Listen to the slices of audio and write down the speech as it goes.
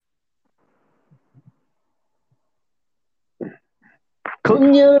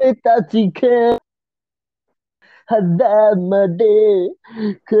今夜俺たちか肌まで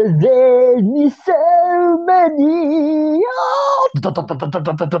風にさまにドドドドド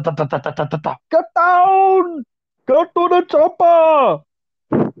ドドドドドドドドドド Get down! Get to the chopper!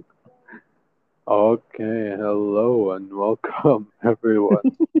 Okay, hello and welcome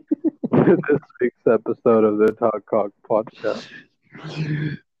everyone to this week's episode of the DogeCoin podcast.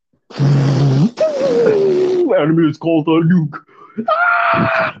 Enemy is called a nuke.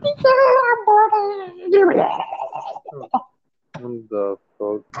 What the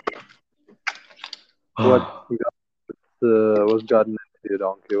fuck? What's gotten into you,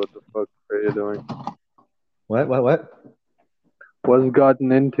 donkey? What the fuck are you doing? What? What's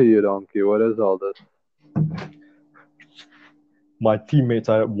gotten into you, donkey? What is all this? My teammates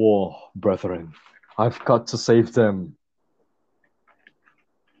are at war, brethren. I've got to save them.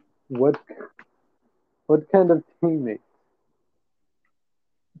 What kind of teammate?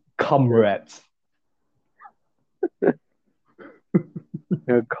 Comrades.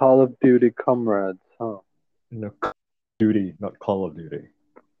 Your Call of Duty comrades, huh? No, Call of Duty, not Call of Duty.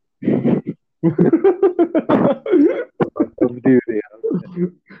 Call of Duty. Okay.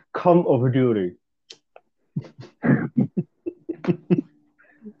 Come of Duty.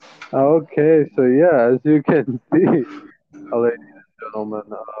 Okay, so yeah, as you can see, ladies and gentlemen,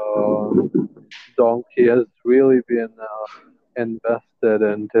 Donkey has really been invested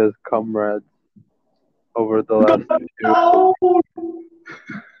into his comrades over the last few. That's all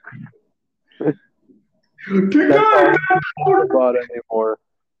he thinks about anymore.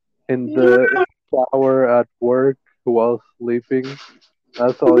 In the shower, at work, while sleeping,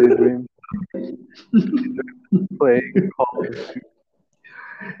 that's all he dreams of. He dreams of playing Call of Duty.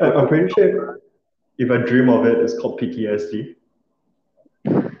 I'm pretty sure if I dream of it, it's called PTSD.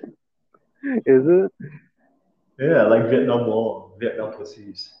 Is it? Yeah, like Vietnam War, Vietnam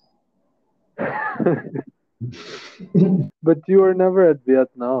pussies. But you were never at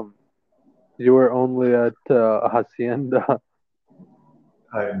Vietnam. You were only at Hacienda.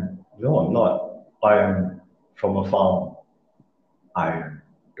 No, I'm not. I am from a farm. I am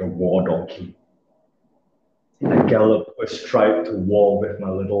the war donkey. I gallop astride to war with my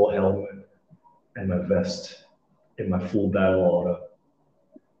little helmet and my vest in my full battle order.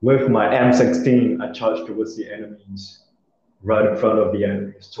 With my M16, I charge towards the enemies, right in front of the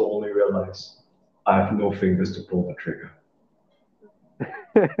enemies, to only realize I have no fingers to pull the trigger.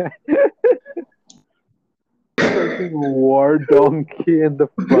 Fucking war donkey in the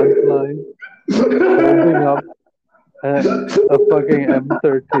front line, holding up a fucking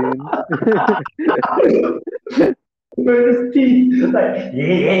M13. With his teeth, like,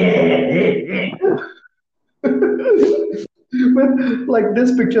 yeah. With like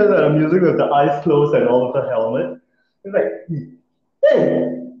this picture that I'm using with the eyes closed and all of the helmet, it's like,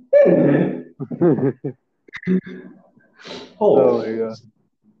 Oh my god.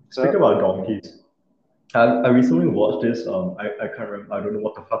 Speaking about donkeys, I recently watched this. I can't remember. I don't know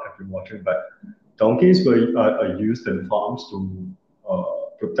what the fuck I've been watching, but donkeys are used in farms to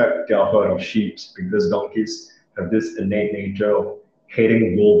protect their herd of sheep because donkeys have this innate nature of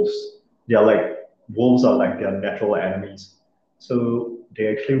hating wolves. Wolves are like their natural enemies, so they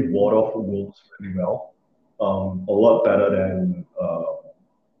actually ward off wolves really well, a lot better than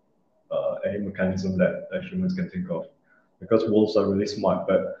any mechanism that humans can think of, because wolves are really smart.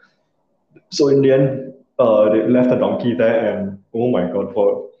 But so in the end, they left the donkey there, and oh my god,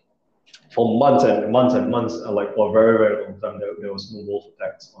 for months and months and months, like for a very very long time, there was no wolf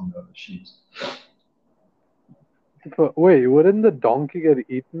attacks on the sheep. But wait, wouldn't the donkey get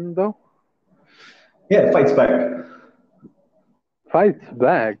eaten though? Yeah, it fights back. Fights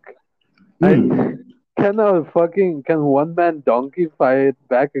back. Can one man donkey fight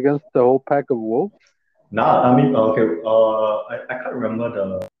back against the whole pack of wolves? Nah, I mean, okay, I can't remember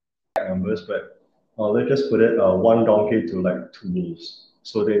the numbers, but let's just put it one donkey to like two wolves.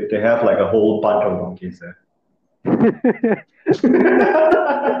 So they have like a whole bunch of donkeys there. What the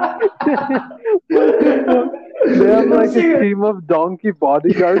fuck? They have like a team of donkey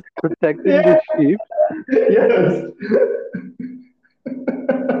bodyguards protecting the sheep. Yes.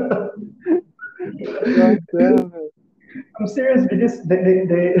 God damn it. I'm serious because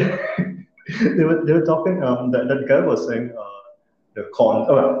they were talking. That guy was saying the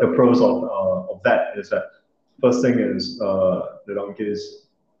pros of that is that first thing is the donkeys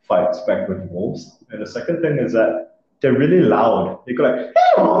fights back with wolves, and the second thing is that they're really loud. They go like,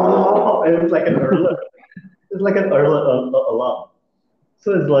 and it's like an alert. It's like an alert alarm.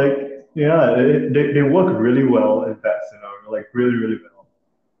 So it's like, yeah, they work really well in that scenario, like really really well.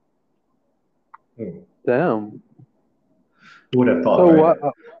 Damn. Who would have thought, So right?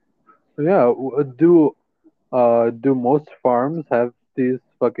 what? Yeah. Do most farms have these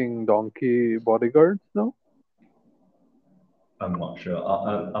fucking donkey bodyguards? No. I'm not sure.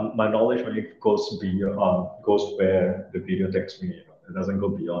 My knowledge only goes where the video takes me. It doesn't go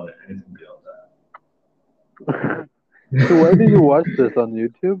beyond anything beyond So where did you that. watch this on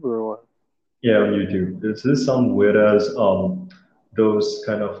YouTube or what? Yeah, on YouTube. This is some weird as those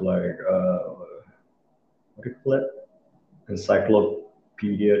kind of like what do you call it?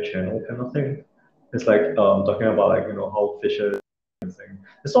 Encyclopedia channel kind of thing. It's like talking about like how fishes and thing.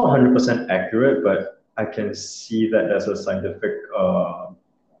 It's not 100% accurate, but I can see that there's a scientific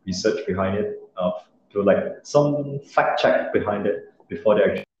research behind it, to like some fact check behind it before they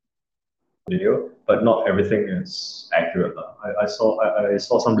actually video. But not everything is accurate. I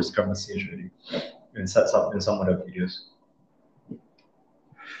saw some discrepancies actually in some other videos.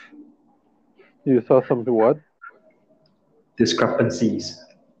 You saw something what? Discrepancies.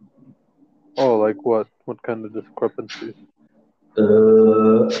 Oh, like what? What kind of discrepancies?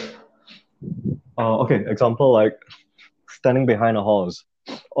 Uh, okay, example like standing behind a horse.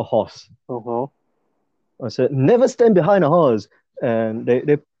 A horse. Uh-huh. I said never stand behind a horse, and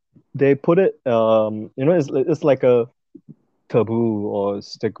they put it. It's like a taboo or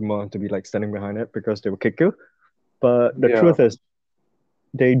stigma to be like standing behind it because they will kick you. But the Yeah. truth is,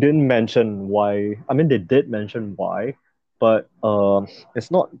 they didn't mention why. I mean, they did mention why, but it's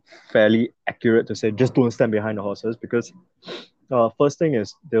not fairly accurate to say just don't stand behind the horses because first thing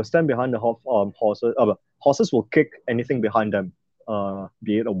is they'll stand behind the horses. Horses will kick anything behind them,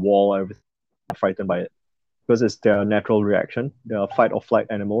 be it a wall or everything, frightened by it because it's their natural reaction. They are fight or flight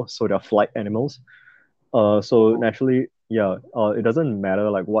animals, so they're flight animals. So Uh-huh. naturally, yeah, it doesn't matter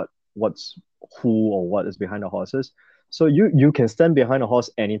like what's who or what is behind the horses. So you can stand behind a horse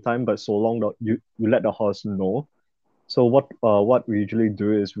anytime, but so long that you let the horse know. So what we usually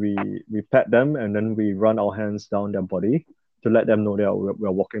do is we pet them and then we run our hands down their body to let them know that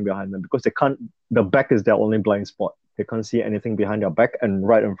we're walking behind them because they can't the back is their only blind spot. They can't see anything behind their back and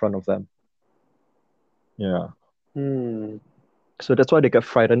right in front of them. Yeah. Hmm. So that's why they get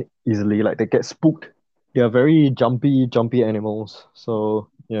frightened easily, like they get spooked. They are very jumpy animals. So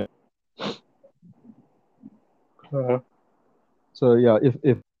yeah. Uh, So yeah,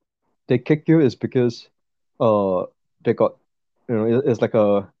 if they kick you, it's because uh they got it's like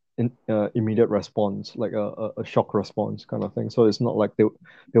immediate response, like a shock response kind of thing. So it's not like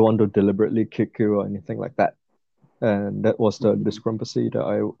they want to deliberately kick you or anything like that. And that was the discrepancy that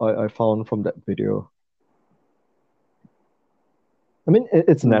I found from that video. I mean,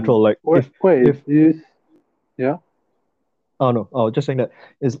 it's hmm. natural. Like Wait, wait. if Yeah. oh no, I was just saying that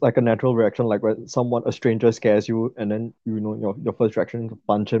it's like a natural reaction. Like when a stranger scares you, and then your first reaction to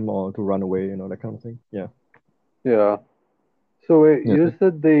punch him or to run away. That kind of thing. Yeah. Yeah. So wait, Yeah. you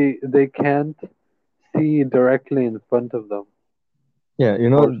said they can't see directly in front of them, Yeah,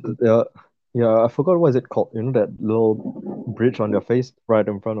 horses. yeah, I forgot what is it called. That little bridge on their face right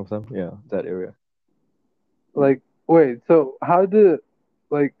in front of them. Yeah, that area. Like, wait, so how do,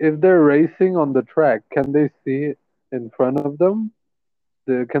 like, if they're racing on the track, can they see in front of them?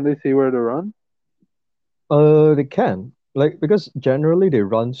 Can they see where to run? They can like because generally they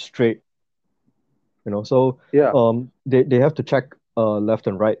run straight. So Yeah. they have to check left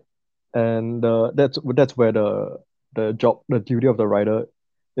and right, and that's where the duty of the rider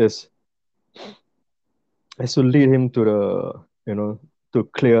is is to lead him to the to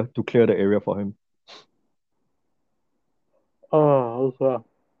clear the area for him. Oh, okay.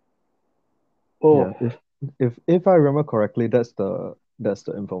 Yeah, Oh. if I remember correctly, that's the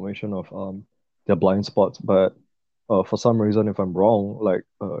information of their blind spots. But for some reason, if I'm wrong, like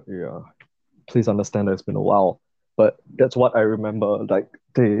yeah, please understand that it's been a while. But that's what I remember. Like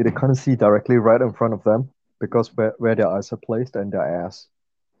they can't see directly right in front of them because where their eyes are placed and their ass,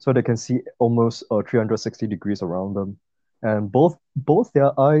 so they can see almost 360 degrees around them, and both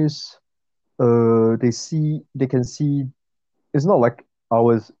their eyes they can see. It's not like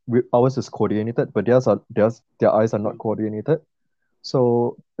ours is coordinated, but their eyes are not coordinated.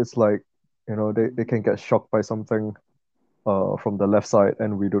 So it's like they can get shocked by something from the left side,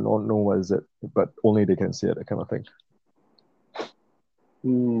 and we do not know what is it, but only they can see it, that kind of thing.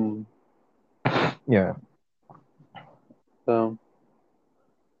 Hmm. Yeah. So,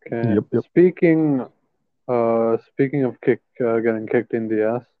 okay. Yep. Yep. Speaking of getting kicked in the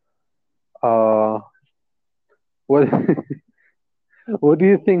ass, uh, what what do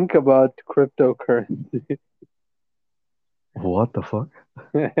you think about cryptocurrency? What the fuck?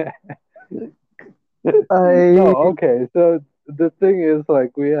 No, I okay. So the thing is,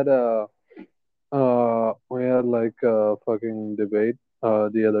 like, we had a We had like a fucking debate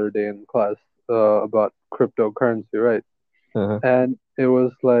the other day in class about cryptocurrency, right? Uh-huh. And it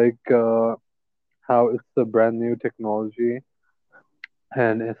was like how it's a brand new technology,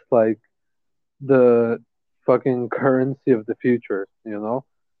 and it's like the fucking currency of the future, you know?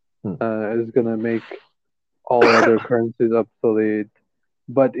 Hmm. It's gonna make all other currencies obsolete,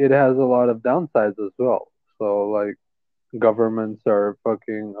 but it has a lot of downsides as well. So like governments are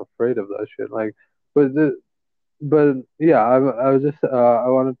fucking afraid of that shit. Like, but but yeah, I was just I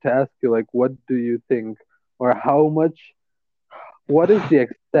wanted to ask you like, what do you think, or how much, what is the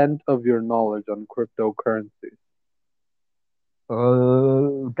extent of your knowledge on cryptocurrencies?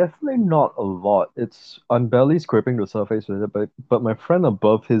 Definitely not a lot. I'm barely scraping the surface with it, but my friend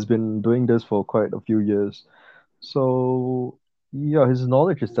above has been doing this for quite a few years. So yeah, his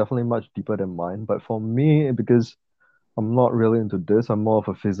knowledge is definitely much deeper than mine. But for me, because I'm not really into this, I'm more of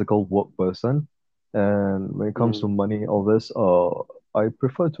a physical work person. And when it comes to Mm, money, all this, I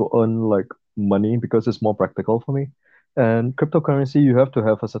prefer to earn like money because it's more practical for me. And cryptocurrency, you have to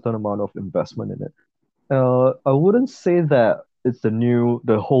have a certain amount of investment in it. I wouldn't say that it's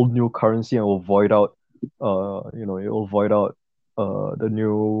the whole new currency and will void out, it will void out, the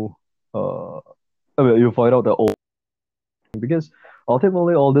new, you'll void out the old because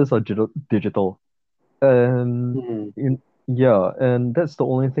ultimately all these are digital, and mm, yeah, and that's the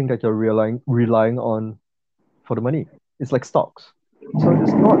only thing that you're relying on for the money. It's like stocks, so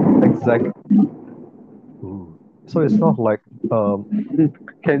it's not exact. Ooh. So it's not like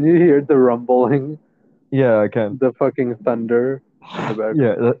can you hear the rumbling, yeah, I can. the fucking thunder in the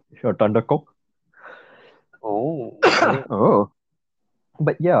Yeah, background? your Thundercock. Oh, okay. Oh.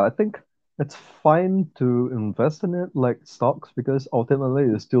 But yeah, I think it's fine to invest in it like stocks because ultimately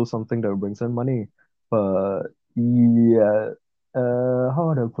it's still something that brings in money. But yeah,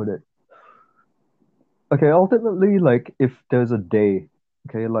 how do I put it? Okay, ultimately, like if there's a day,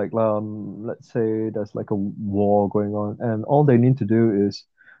 okay, like let's say there's like a war going on, and all they need to do is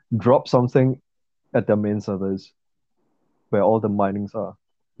drop something at their main servers where all the minings are,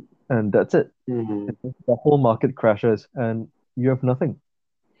 and that's it. Mm, The whole market crashes, and you have nothing.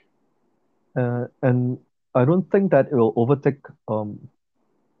 And I don't think that it will overtake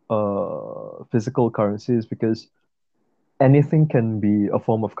physical currencies because anything can be a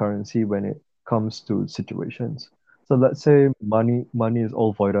form of currency when it comes to situations. So let's say money is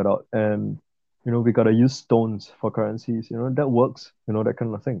all voided out and we gotta use stones for currencies, that works, that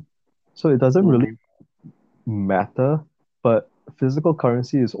kind of thing. So it doesn't really mm, matter, but physical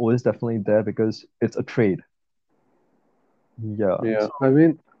currency is always definitely there because it's a trade. Yeah. yeah, So I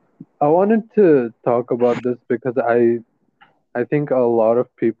mean, I wanted to talk about this because I think a lot of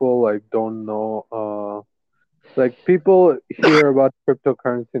people like don't know like people hear about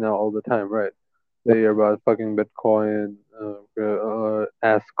cryptocurrency now all the time, right? They hear about fucking Bitcoin,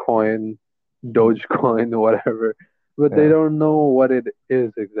 Coin, mm, DogeCoin, whatever, but they yeah. don't know what it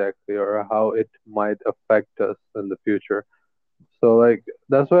is exactly or how it might affect us in the future. So like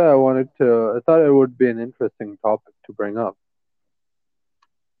that's why I thought it would be an interesting topic to bring up.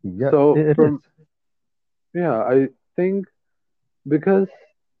 Yeah, So it is. from yeah, I think because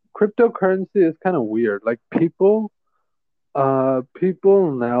cryptocurrency is kind of weird. Like people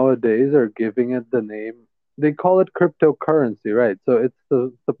nowadays are giving it the name. They call it cryptocurrency, right? So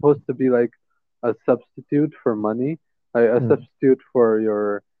it's supposed to be like a substitute for money, a Mm, substitute for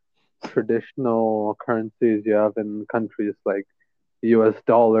your traditional currencies you have in countries like U.S.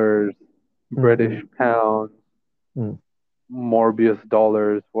 dollars, mm, British pounds, mm, Morbius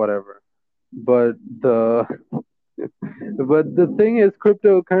dollars, whatever. But the but the thing is,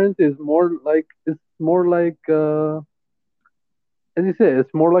 cryptocurrency is more like as you say,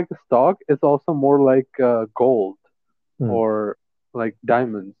 it's more like a stock. It's also more like gold mm, or like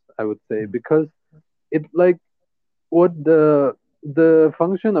diamonds, I would say, mm. because it like what the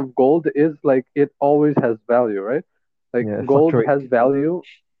function of gold is like it always has value, right? Like Yeah, it gold has fluctuates. value,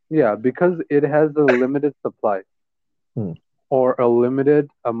 yeah, because it has a limited supply Mm, or a limited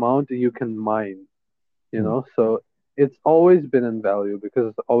amount you can mine, you mm, know? So it's always been in value because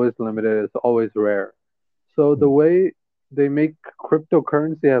it's always limited, it's always rare. So the mm, way they make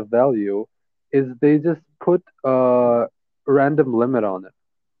cryptocurrency have value is they just put a random limit on it.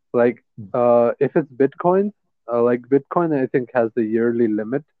 Like mm, if it's Bitcoin, like Bitcoin, I think has the yearly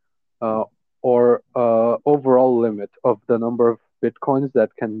limit uh, or overall limit of the number of Bitcoins that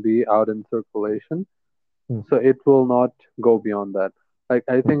can be out in circulation. mm, So it will not go beyond that. Like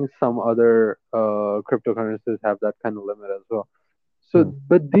I mm, think some other cryptocurrencies have that kind of limit as well. So, mm,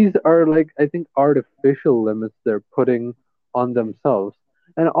 but these are like I think artificial limits they're putting on themselves.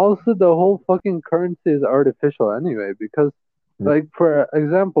 And also the whole fucking currency is artificial anyway, because Yep. like for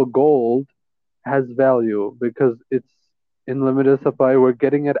example, gold has value because it's in limited supply. We're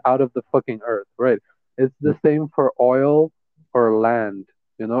getting it out of the fucking earth, right? It's the Yep. same for oil or land.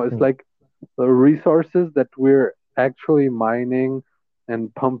 It's Mm, like the resources that we're actually mining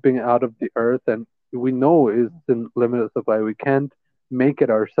and pumping out of the earth, and we know is in limited supply. We can't make it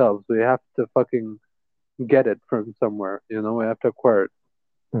ourselves. We have to fucking get it from somewhere. We have to acquire it.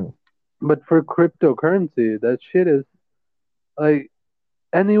 mm, But for cryptocurrency, that shit is like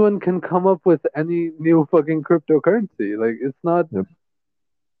anyone can come up with any new fucking cryptocurrency. Like yep.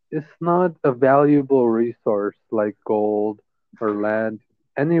 it's not a valuable resource like gold or land.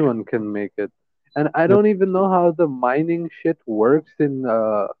 Anyone can make it. And I Yep. don't even know how the mining shit works in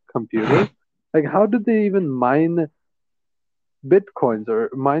computers. Like how do they even mine bitcoins or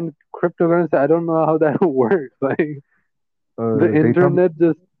mine cryptocurrency? I don't know how that works. Like the Data internet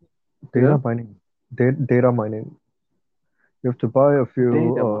just data yeah, mining. Data mining. You have to buy a few.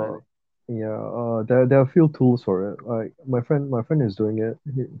 data mining. Yeah. There are a few tools for it. Like my friend is doing it.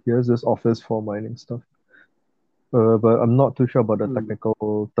 He has this office for mining stuff. But I'm not too sure about the Hmm.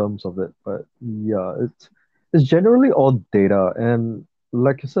 technical terms of it. But yeah, it's generally all data, and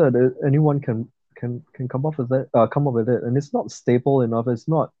like you said, anyone can come up with it. Come up with it, and it's not stable enough. It's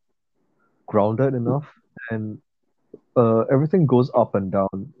not grounded enough, and everything goes up and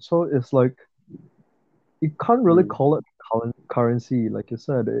down. So it's like you can't really Hmm. call it currency, like you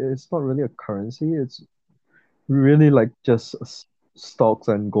said. It's not really a currency. It's really like just stocks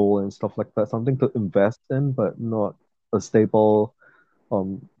and gold and stuff like that. Something to invest in, but not a stable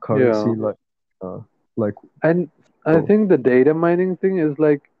Yeah. currency uh like And I so. think the data mining thing is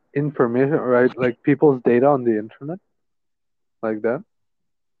like information, right? Like people's data on the internet, like that.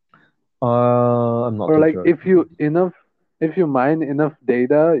 I'm not Or too like sure. if you mine enough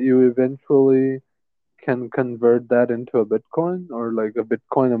data, you eventually can convert that into a Bitcoin or like a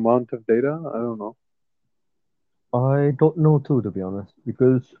Bitcoin amount of data. I don't know. I don't know too, to be honest,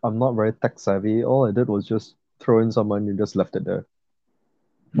 because I'm not very tech savvy. All I did was just throw in some money and just left it there.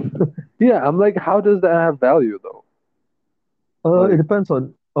 Yeah, I'm like, how does that have value though? It Like, depends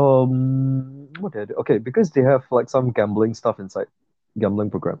on what they do. Okay, because they have like some gambling stuff inside, gambling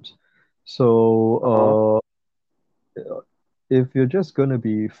programs. uh-huh. So if you're just gonna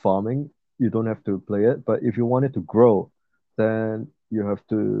be farming, you don't have to play it. But if you want it to grow, then you have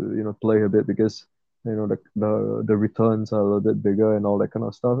to, play a bit because the returns are a little bit bigger and all that kind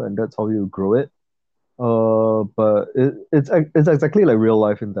of stuff, and that's how you grow it. But it's exactly like real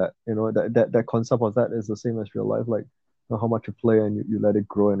life in that, that concept of that is the same as real life, like how much you play and you let it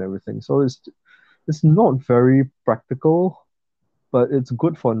grow and everything. So it's not very practical, but it's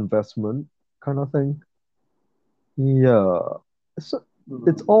good for investment kind of thing. Yeah. So Hmm.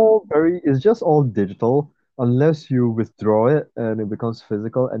 it's just all digital unless you withdraw it and it becomes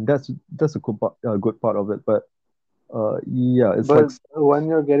physical, and that's a good part of it. But yeah, it's like But when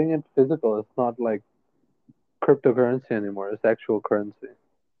you're getting it physical, it's not like cryptocurrency anymore. It's actual currency.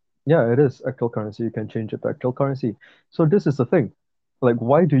 yeah, it is actual currency. You can change it to actual currency. So this is the thing. Like,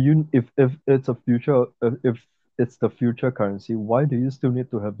 why do you, if it's a future, if it's the future currency, why do you still need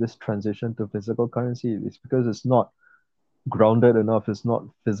to have this transition to physical currency? It's because it's not grounded enough, it's not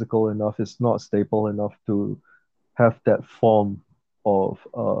physical enough, it's not stable enough to have that form of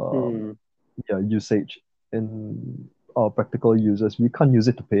Hmm. yeah, usage in our practical users. We can't use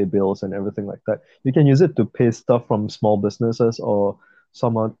it to pay bills and everything like that. You can use it to pay stuff from small businesses or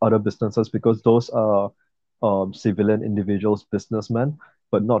some other businesses because those are civilian individuals, businessmen,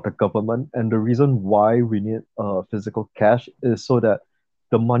 but not the government. And the reason why we need physical cash is so that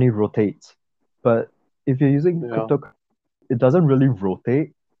the money rotates. But if you're using Yeah. crypto, it doesn't really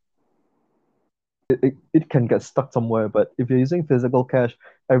rotate. It can get stuck somewhere. But if you're using physical cash,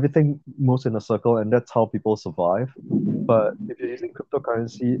 everything moves in a circle, and that's how people survive. But if you're using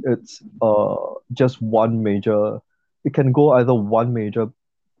cryptocurrency, it's just one major. It can go either one major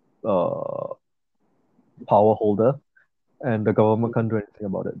uh power holder, and the government can't do anything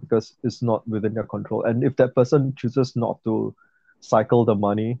about it because it's not within their control. And if that person chooses not to cycle the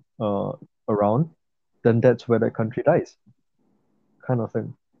money around, then that's where that country dies, kind of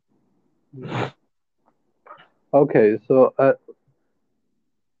thing. Okay, so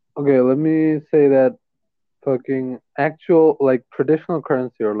okay, let me say that fucking actual like traditional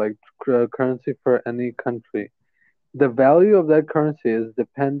currency or like currency for any country, the value of that currency is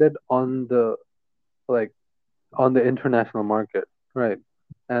dependent on the like on the international market, right?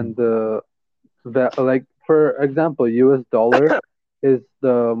 And like for example, US dollar is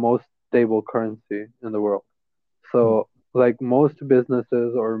the most stable currency in the world. Mm, So like most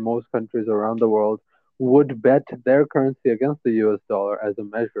businesses or most countries around the world would bet their currency against the US dollar as a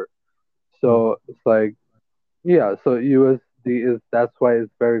measure. Mm, So it's like, yeah, so USD is that's why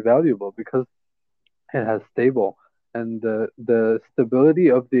it's very valuable because it has stable and the stability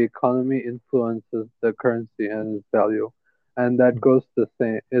of the economy influences the currency and its value. And that mm, goes the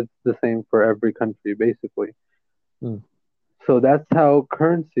same, it's the same for every country basically. mm, So that's how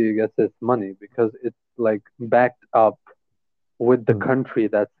currency gets its money because it's like backed up with the mm. country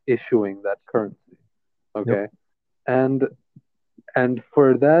that's issuing that currency. Yep. Okay. And and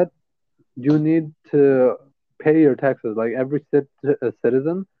for that you need to pay your taxes. Like every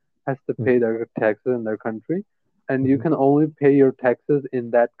citizen has to Mm, pay their taxes in their country, and you mhm, can only pay your taxes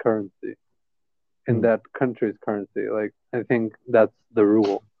in that currency, in mm, that country's currency. Like I think that's the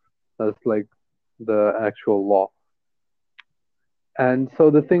rule. That's like the actual law. And so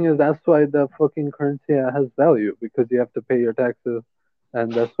the thing is, that's why the fucking currency has value because you have to pay your taxes,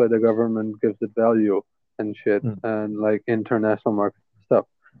 and that's why the government gives it value and shit, mm. and like international market stuff.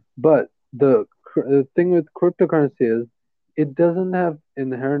 But the thing with cryptocurrency is, it doesn't have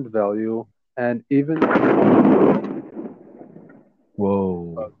inherent value, and even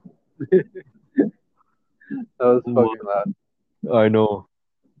Whoa. that was What? fucking loud. I know.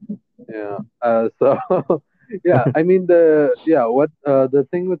 Yeah. So yeah, I mean the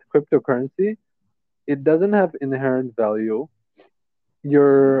thing with cryptocurrency, it doesn't have inherent value.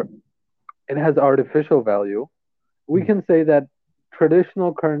 Your It has artificial value. We Mm, can say that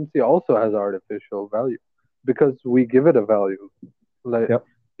traditional currency also has artificial value because we give it a value. Like yep.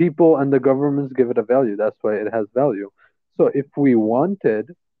 people and the governments give it a value. That's why it has value. So if we wanted,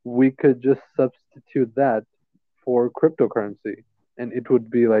 we could just substitute that for cryptocurrency and it would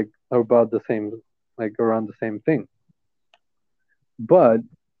be like about the same, like around the same thing. But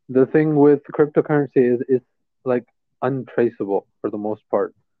the thing with cryptocurrency is it's like untraceable for the most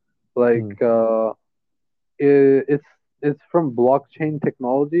part. Like Mm, it's from blockchain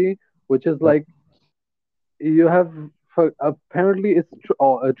technology, which is yep. like you have apparently it's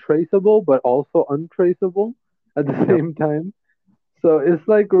traceable but also untraceable at the Yep. same time. So it's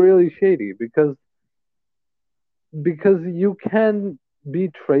like really shady because you can be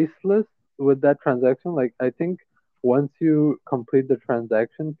traceless with that transaction. Like I think once you complete the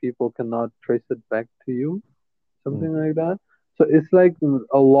transaction, people cannot trace it back to you, Mm, something like that. So it's like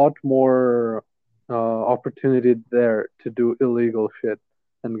a lot more opportunity there to do illegal shit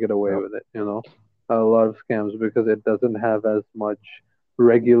and get away yep. with it, you know? A lot of scams because it doesn't have as much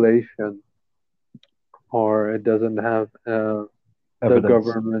regulation or it doesn't have the Evidence.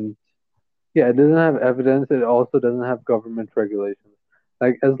 government. Yeah, it doesn't have evidence. It also doesn't have government regulations.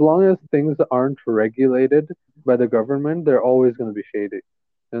 Like, as long as things aren't regulated by the government, they're always going to be shady.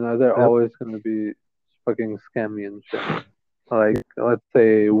 You know, they're Yep. always going to be fucking scammy and shit. Like let's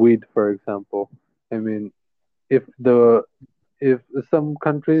say weed for example. I mean, if the if some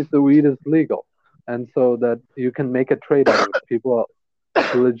countries the weed is legal and so that you can make a trade out of it, people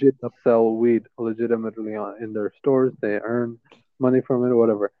legit Yep. sell weed legitimately in their stores, they earn money from it or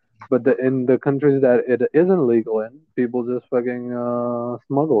whatever. But in the countries that it isn't legal in, people just fucking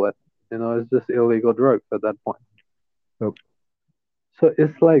smuggle it. You know, it's just illegal drugs at that point. Yep. So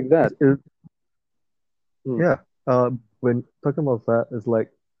it's like that. It, Hmm. yeah. When talking about that, it's like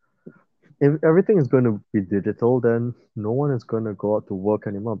if everything is going to be digital, then no one is going to go out to work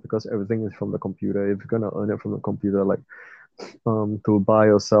anymore because everything is from the computer. If you're going to earn it from the computer, like to buy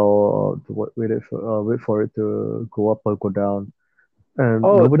or sell, or to wait for it to go up or go down, and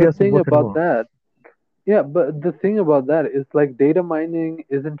Oh, nobody the has to thing work about anymore. that. Yeah, but the thing about that is like data mining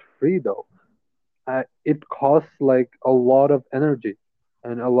isn't free though. It costs like a lot of energy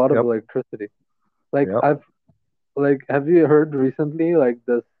and a lot of Yep. electricity. Like Yep. I've like have you heard recently like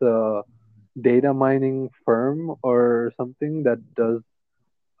this data mining firm or something that does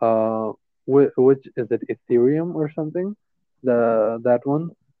which is it Ethereum or something? That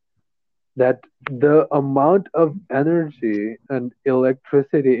one that the amount of energy and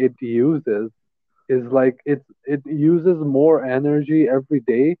electricity it uses is like it uses more energy every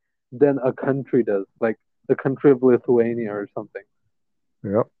day than a country does, like the country of Lithuania or something.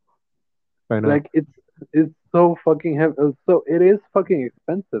 Yep. I know. Like it's so fucking heavy. So it is fucking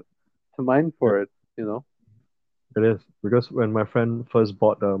expensive to mine Yep. for it, you know. It is because when my friend first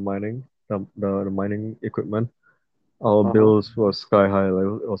bought the mining equipment, our Uh huh. bills was sky high.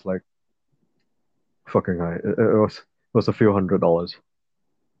 Like, it was like fucking high. It was a few $100s.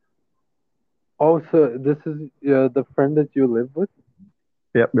 Also, this is the friend that you live with.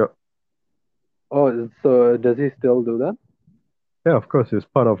 Yep. Yep. Oh, so does he still do that? Yeah. Of course, it's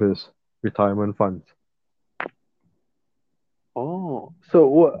part of his retirement funds. Oh,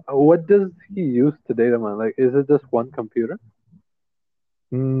 so what does he use to data mine? Like, is it just one computer?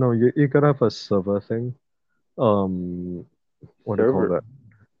 No, you gotta have a server thing. Um, what do you call Server. that?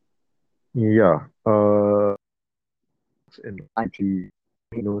 Yeah. In 5G,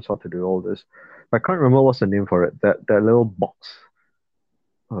 he knows how to do all this. I can't remember what's the name for it. That little box,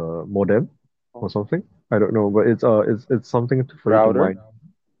 modem or Oh, something. I don't know, but it's something for you to router. mine.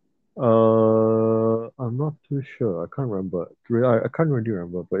 I'm not too sure. I can't remember. I can't really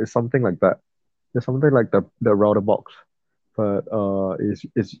remember, but it's something like that. It's something like the router box, but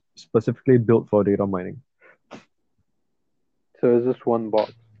it's specifically built for data mining. So it's just one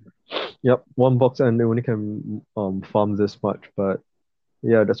box. Yep, one box, and they only can farm this much. But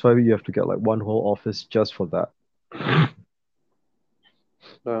yeah, that's why you have to get like one whole office just for that.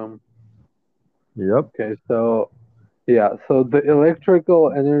 Um. Yep. Okay. So yeah. So the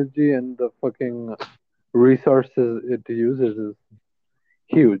electrical energy and the fucking resources it uses is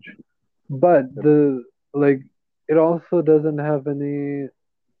huge, but Yep. the like it also doesn't have any.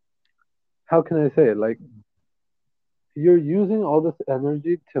 How can I say it? Like you're using all this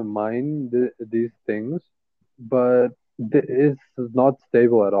energy to mine these things, but it's not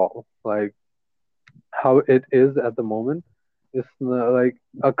stable at all. Like how it is at the moment, it's not, like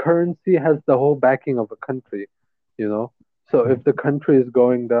a currency has the whole backing of a country, you know. So if the country is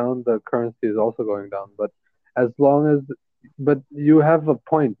going down, the currency is also going down. But as long as, but you have a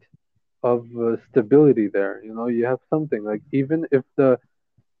point of stability there. You know, you have something like even if the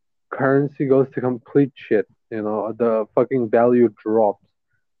currency goes to complete shit, you know, the fucking value drops,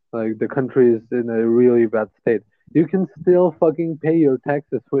 like the country is in a really bad state, you can still fucking pay your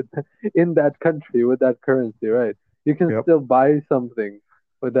taxes with in that country with that currency, right? You can Yep. still buy something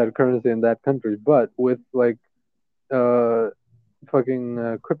with that currency in that country, but with like uh fucking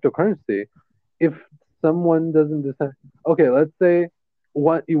cryptocurrency, if someone doesn't decide, okay, let's say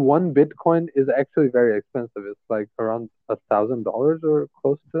one Bitcoin is actually very expensive. It's like around $1,000 or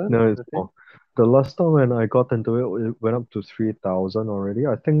close to it, No, I it's think. more. The last time when I got into it, it went up to 3,000 already.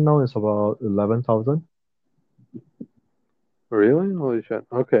 I think now it's about 11,000. Really? Holy shit.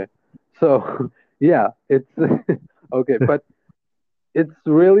 Okay. So, yeah, it's okay, but it's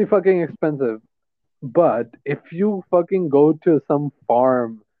really fucking expensive. But if you fucking go to some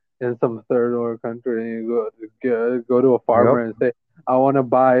farm in some third world country and you go to a farmer Yep. and say, I want to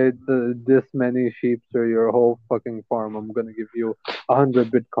buy this many sheep or your whole fucking farm, I'm gonna give you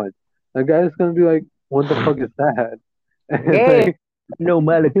 100 Bitcoins. The guy's gonna be like, what the fuck is that? And Yeah, like, no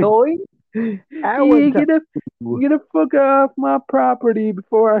Malatoy. I yeah, want to. get the fuck off my property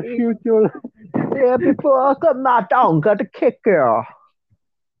before I shoot your. Yeah, before I got my dog got a kicker.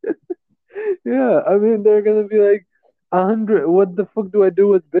 Yeah, I mean they're gonna be like 100. What the fuck do I do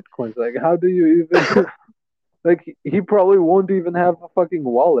with bitcoins? Like, how do you even like? He probably won't even have a fucking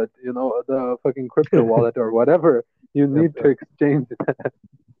wallet, you know, the fucking crypto wallet or whatever you Yep, need to yep, exchange that.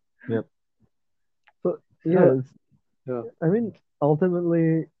 yep. So So yeah, yeah, I mean,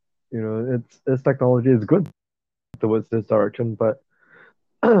 ultimately, it's technology is good towards this direction, but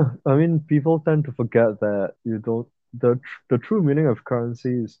I mean, people tend to forget that you don't the true meaning of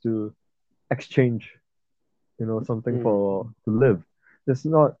currency is to exchange, something mm, for to live. It's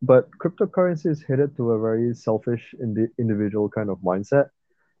not, but cryptocurrency is headed to a very selfish individual kind of mindset,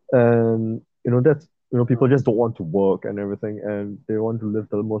 and that's people just don't want to work and everything, and they want to live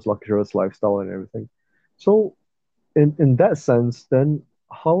the most luxurious lifestyle and everything. So in that sense, then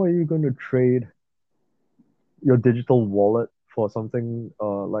how are you going to trade your digital wallet for something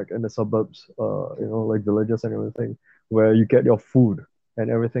like in the suburbs, like villages and everything, where you get your food and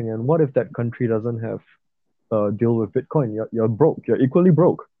everything? And what if that country doesn't have deal with Bitcoin? You're broke. You're equally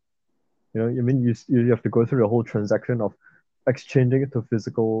broke. I mean, you have to go through the whole transaction of exchanging it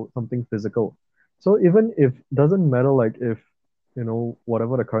to something physical. So even if doesn't matter, like if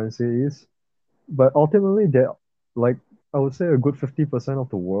whatever the currency is, but ultimately there, like I would say a good 50% of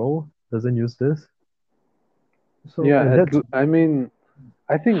the world doesn't use this. So yeah. and that's I mean,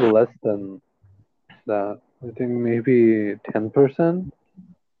 I think less than that. I think maybe 10%.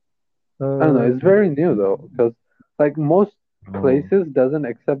 I don't know. It's yeah. very new though, because like most Oh, places doesn't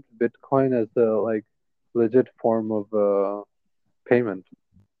accept Bitcoin as a like legit form of payment,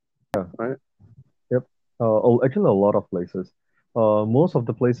 yeah. right? Yep. Actually, a lot of places. Most of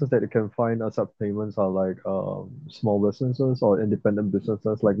the places that you can find accept payments are like small businesses or independent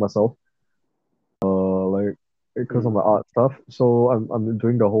businesses like myself. Like because of Mm. my art stuff. So I'm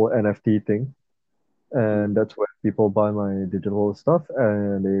doing the whole NFT thing, and Mm. that's where people buy my digital stuff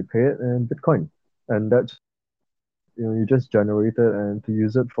and they pay it in Bitcoin, and that's you just generate it and to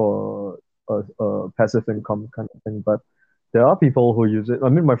use it for a passive income kind of thing. But there are people who use it. I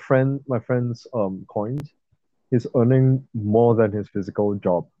mean, my friend's coins, he's earning more than his physical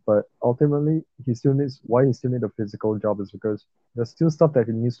job, but ultimately he still need a physical job is because there's still stuff that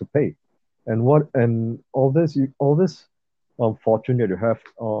he needs to pay, and all this fortune that you have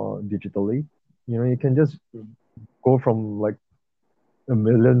digitally, you can just go from like 1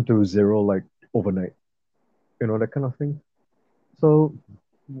 million to zero like overnight, that kind of thing. So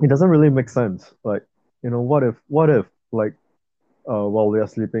it doesn't really make sense. Like, what if like while we are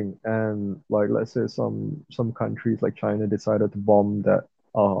sleeping and like let's say some countries like China decided to bomb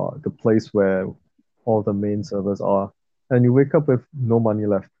the place where all the main servers are, and you wake up with no money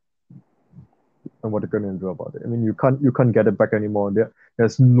left, and what are you going to do about it? I mean, you can't get it back anymore.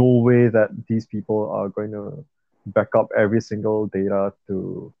 There's no way that these people are going to back up every single data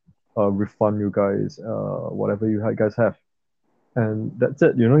to refund you guys whatever guys have, and that's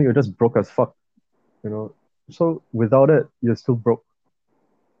it. You're just broke as fuck. You know, so without it, you're still broke.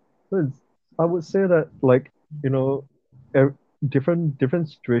 So I would say that like you know, ev- different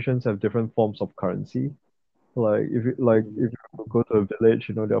situations have different forms of currency. If you go to a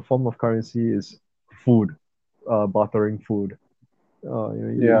village, their form of currency is food, bartering food.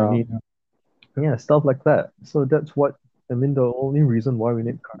 You Yeah. need yeah stuff like that. So that's what I mean. The only reason why we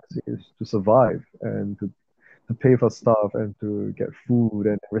need currency is to survive and to pay for stuff and to get food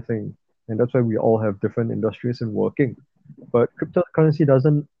and everything. And that's why we all have different industries in working. But cryptocurrency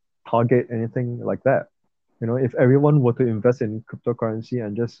doesn't target anything like that. If everyone were to invest in cryptocurrency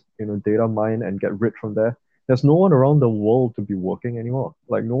and just, data mine and get rich from there, there's no one around the world to be working anymore.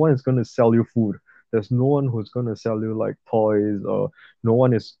 Like no one is going to sell you food. There's no one who's going to sell you like toys, or no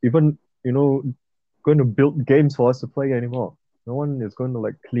one is even, going to build games for us to play anymore. No one is going to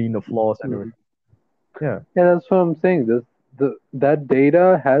like clean the floors and everything. Mhm. Yeah. Yeah, that's what I'm saying. That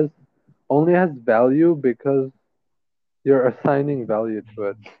data only has value because you're assigning value to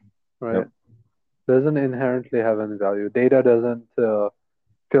it, right? Yep. Doesn't inherently have any value. Data doesn't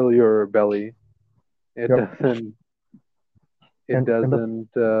fill your belly. It Yep. doesn't. It And doesn't.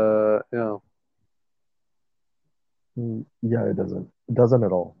 yeah, it doesn't. It doesn't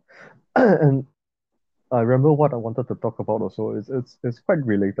at all. And I remember what I wanted to talk about also is it's quite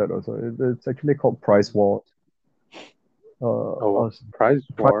related also. It's actually called price war. Oh, Uh, price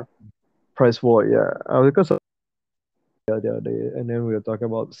pri war. price war, yeah. Because of the other day, and then we were talking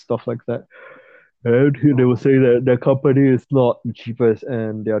about stuff like that. And they were Oh, saying that their company is not the cheapest,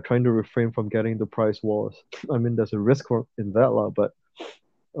 and they are trying to refrain from getting the price wars. I mean, there's a risk in that lah, but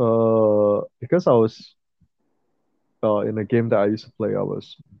because I was in a game that I used to play, I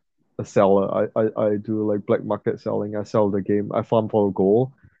was a seller. I do like black market selling. I sell the game. I farm for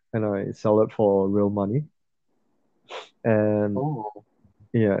gold and I sell it for real money. And oh.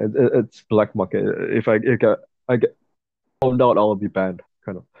 yeah, it's black market. If I get found out, I'll be banned,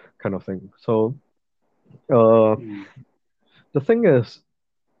 kind of thing. So uh, Hmm. the thing is,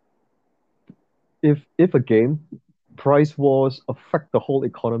 if a game price wars affect the whole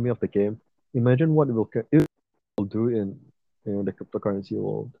economy of the game, imagine what it will do in the cryptocurrency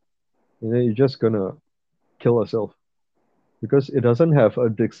world. You're just gonna kill yourself, because it doesn't have a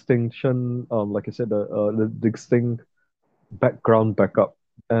distinction, like I said, the distinct background backup,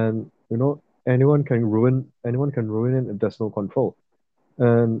 and anyone can ruin it if there's no control.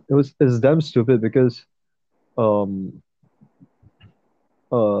 And it's damn stupid because um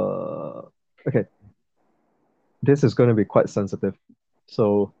uh okay, this is going to be quite sensitive,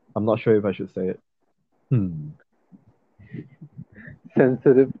 so I'm not sure if I should say it. Hmm.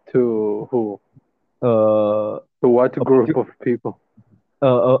 Sensitive to who? Uh, To what a, group partic- of people?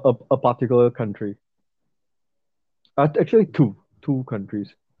 a particular country. Actually, two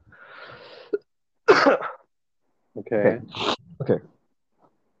countries. Okay, Okay. okay.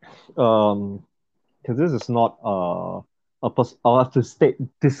 Because this is not I'll have to state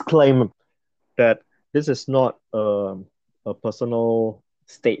disclaim that this is not a personal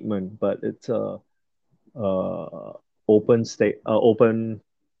statement, but it's a open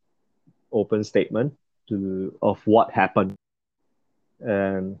statement of what happened,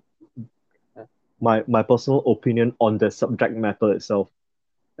 and my personal opinion on the subject matter itself,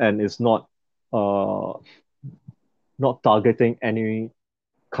 and it's uh not targeting any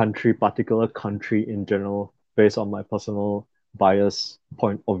particular country in general based on my personal bias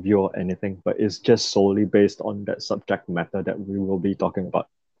point of view or anything, but it's just solely based on that subject matter that we will be talking about.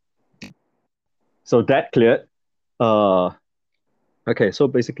 So that cleared. Uh, okay, so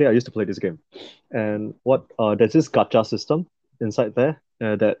basically, I used to play this game, and there's this gacha system inside there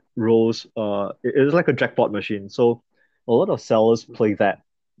that rolls. It's like a jackpot machine. So a lot of sellers play that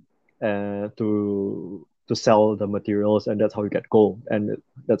to to sell the materials, and that's how you get gold, and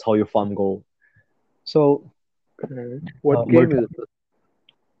that's how you farm gold. So, Okay. What we're game is this?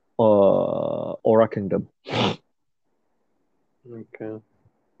 Aura Kingdom Okay.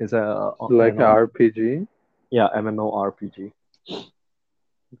 is a It's like an a RPG. yeah, MMORPG.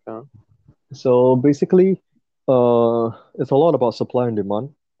 Okay. So basically, it's a lot about supply and demand.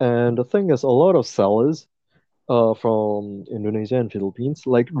 And the thing is, a lot of sellers, from Indonesia and Philippines,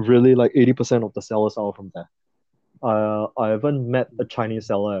 like really like 80% of the sellers are from there. I haven't met a Chinese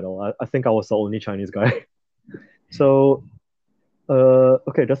seller at all. I think I was the only Chinese guy. So,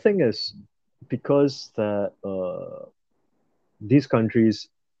 okay, the thing is, because that these countries,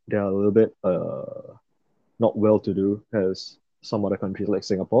 they are a little bit not well to do as some other countries like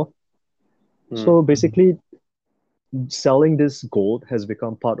Singapore. Hmm. So basically, selling this gold has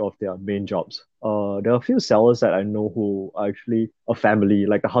become part of their main jobs. There are a few sellers that I know who are actually a family,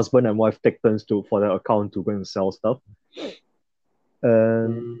 like a husband and wife take turns to for their account to go and sell stuff.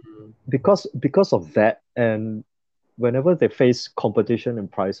 And Hmm. because of that, and whenever they face competition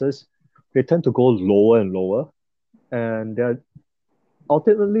and prices, they tend to go lower and lower. And they're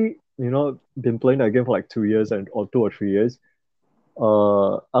ultimately, been playing that game for like 2 years and or 2 or 3 years.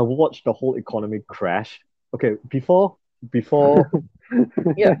 I watched the whole economy crash. Okay, before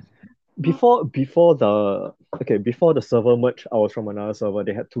yeah, before the server merge, I was from another server.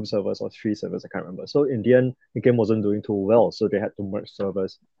 They had two servers or three servers, I can't remember. So in the end, the game wasn't doing too well, so they had to merge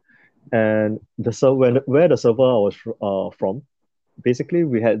servers. And the server where the server I was from, basically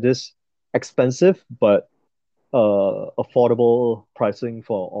we had this expensive but affordable pricing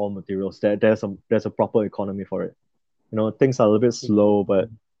for all materials. There's a proper economy for it. Things are a little bit slow, but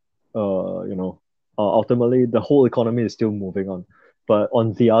ultimately the whole economy is still moving on. But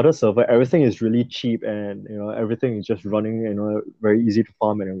on the other server, everything is really cheap, and everything is just running, very easy to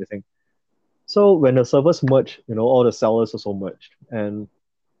farm and everything. So when the servers merged, all the sellers also merged, and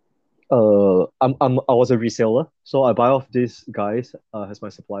I was a reseller, so I buy off these guys as my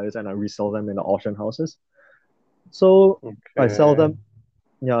suppliers, and I resell them in the auction houses. So I sell Okay. them,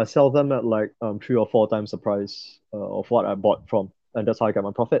 yeah, I sell them at like 3 or 4 times the price of what I bought from, and that's how I get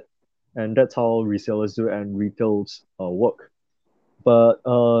my profit. And that's how resellers do and retails work. But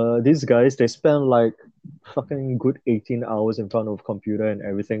these guys, they spend like fucking good 18 hours in front of a computer and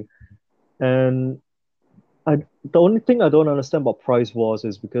everything. And I the only thing I don't understand about price wars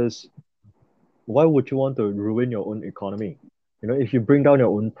is because why would you want to ruin your own economy? If you bring down your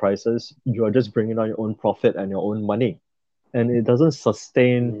own prices, you are just bringing down your own profit and your own money, and it doesn't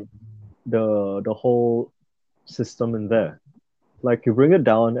sustain Hmm. the whole system in there. Like you bring it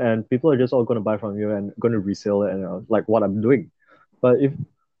down, and people are just all going to buy from you and going to resell it, and like what I'm doing. But if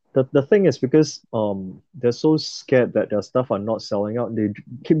the thing is because they're so scared that their stuff are not selling out, they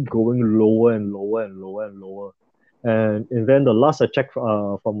keep going lower and lower and lower and lower. And then the last I checked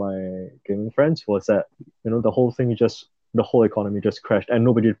from my gaming friends was that the whole economy just crashed and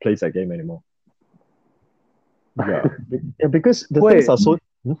nobody plays that game anymore. Yeah, yeah, because the things Wait, are so.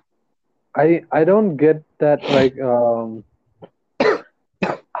 Hmm? I don't get that. Like,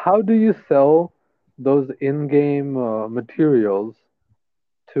 how do you sell those in-game materials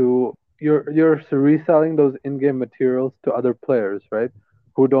to you're reselling those in-game materials to other players, right?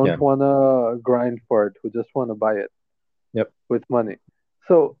 Who don't Yeah. wanna grind for it, who just wanna buy it Yep. with money.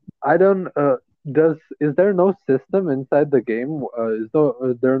 So I don't. Does is there no system inside the game? Is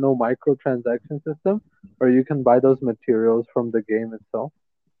there no microtransaction system, or you can buy those materials from the game itself?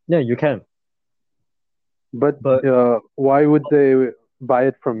 Yeah, you can. But But why would they buy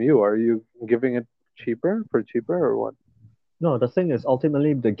it from you? Are you giving it cheaper or what? no, the thing is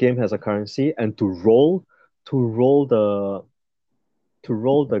ultimately the game has a currency, and to roll the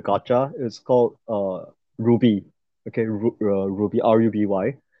gacha, it's called Ruby. Okay, Ruby,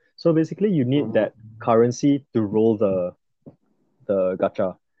 RUBY. So basically, you need Mhm. that currency to roll the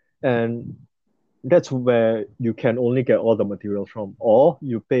gacha, and that's where you can only get all the materials from, or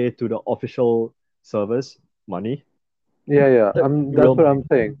you pay to the official servers money, Yeah, yeah. real That's what I'm money.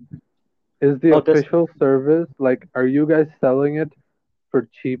 saying. Is the Oh, that's official service like? Are you guys selling it for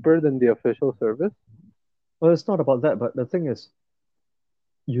cheaper than the official service? well, it's not about that, but the thing is,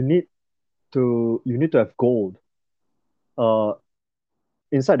 you need you need to have gold. Uh,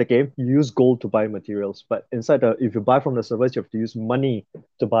 inside the game, you use gold to buy materials, but if you buy from the servers, you have to use money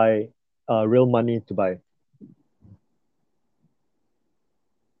to buy, real money to buy.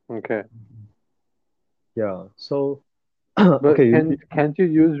 Okay, Yeah. So, but okay, can't you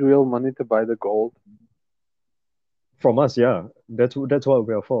use real money to buy the gold? from us, yeah, that's what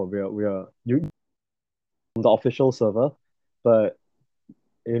we are for. We are you the official server, but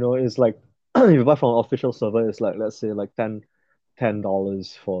it's like if you buy from an official server, it's like let's say like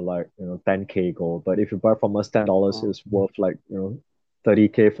 $10 for like 10K gold. But if you buy from us, $10 Oh. is worth like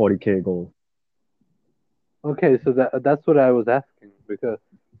 30K, 40K gold. Okay, so that's what I was asking because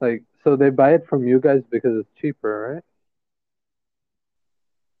like so they buy it from you guys because it's cheaper, right?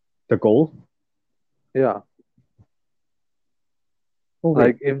 The gold? Yeah. Oh wait.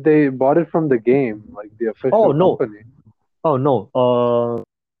 Like if they bought it from the game, like the Oh official no. company. Oh no.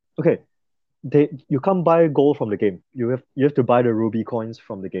 Okay. You can't buy gold from the game. You have to buy the ruby coins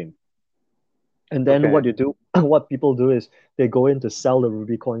from the game. And then Okay. what you do, what people do is they go in to sell the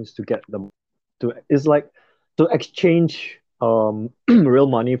ruby coins to get them to it's like to exchange real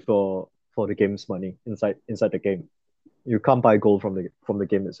money for the game's money inside the game. You can't buy gold from the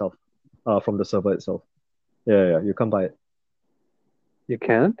game itself, from the server itself. Yeah, you can't buy it. You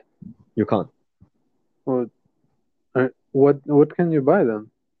can't? You can't. Well, what can you buy then?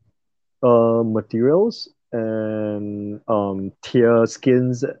 Materials and tier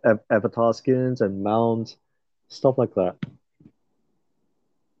skins, avatar skins and mounts, stuff like that.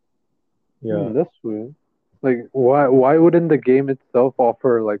 Yeah, That's weird. Like why wouldn't the game itself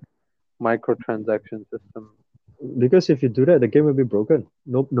offer like microtransaction system? because if you do that, the game will be broken.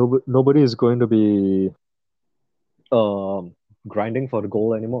 Nobody is going to be um grinding for the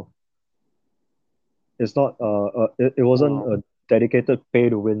goal anymore. It wasn't Oh. a dedicated pay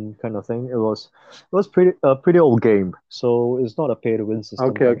to win kind of thing. It was pretty old game, so it's not a pay to win system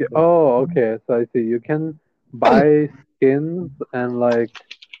Okay, kind okay. of thing. Oh, okay. So I see. You can buy skins and like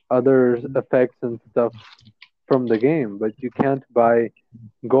other effects and stuff from the game, but you can't buy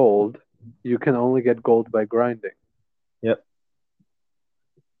gold. You can only get gold by grinding. Yep.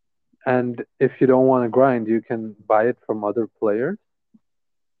 And if you don't want to grind, you can buy it from other players.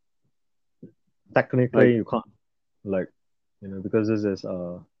 Technically Like, you can't, like, because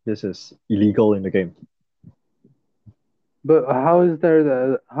this is illegal in the game. but how is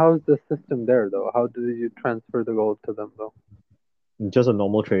the system there though? How do you transfer the gold to them though? Just a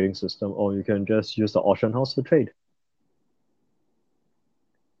normal trading system, or you can just use the auction house to trade.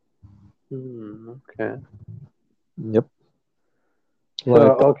 Okay. Yep. So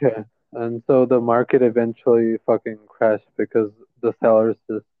Like, okay, and so the market eventually fucking crashed because the sellers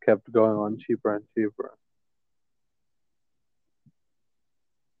just kept going on cheaper and cheaper.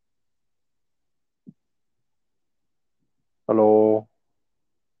 Hello,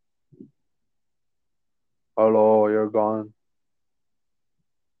 hello, you're gone.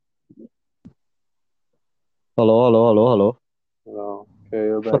 hello, hello, hello, hello. Hello. Okay,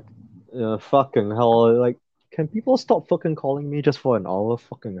 you're back. Fuck, fucking hell! Like, can people stop fucking calling me just for an hour?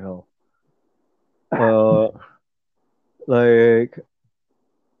 Fucking hell. Uh, like,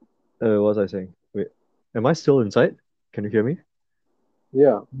 what was I saying? Wait, am I still inside? Can you hear me?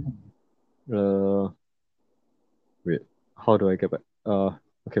 Yeah, Uh, wait, how do I get back?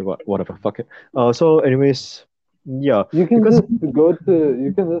 Okay, whatever, fuck it. So anyways, yeah, you can because just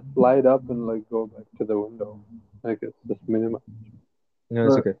you can just slide up and like go back to the window. Like it's just minimum.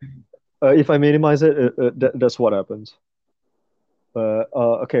 it's okay. If I minimize it, that's what happens. But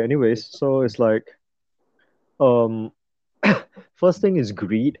okay, anyways, so it's like um, first thing is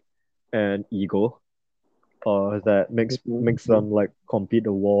greed and ego. That makes them like compete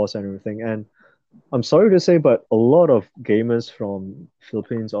the wars and everything. And I'm sorry to say, but a lot of gamers from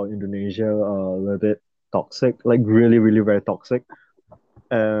Philippines or Indonesia are a little bit toxic, like really, really very toxic.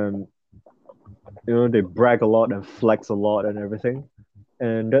 And they brag a lot and flex a lot and everything.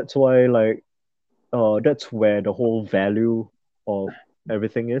 And that's why like that's where the whole value of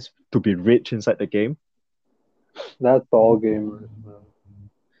everything is to be rich inside the game. That's all gamers, man.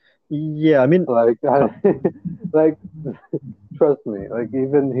 Yeah, I mean, Like, like, trust me. Like,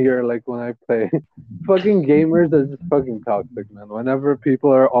 even here, like when I play, fucking gamers are just fucking toxic, man. Whenever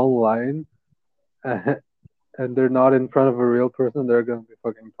people are online and they're not in front of a real person, they're gonna be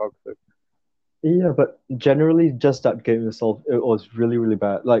fucking toxic. yeah, but generally just that game itself, it was really, really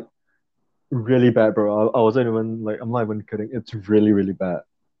bad. Like really bad, bro. I wasn't even like I'm not even kidding. It's really, really bad.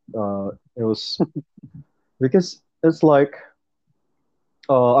 It was because it's like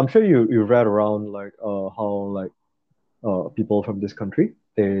I'm sure you read around like how like people from this country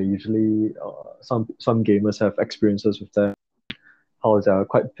they usually some gamers have experiences with them how they're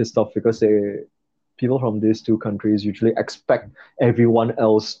quite pissed off because people from these two countries usually expect everyone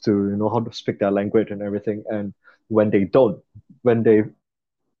else to know how to speak their language and everything, and when they don't, when they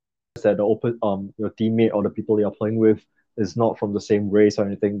that the open your teammate or the people you're playing with is not from the same race or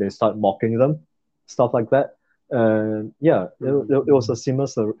anything, they start mocking them, stuff like that. And yeah, it Hmm. was a similar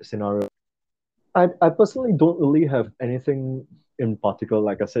scenario. I personally don't really have anything in particular,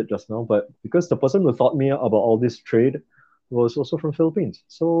 like I said just now, but because the person who taught me about all this trade was also from Philippines.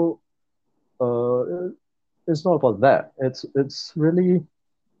 So it's not about that. It's really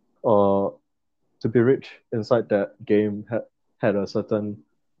to be rich inside that game had a certain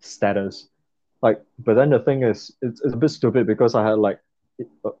status. Like, but then the thing is, it's a bit stupid because I had like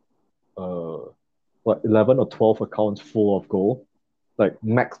what 11 or 12 accounts full of gold, like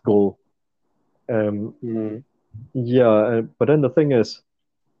max gold. Mm. Yeah, but then the thing is,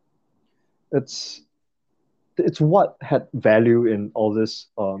 it's it's what had value in all this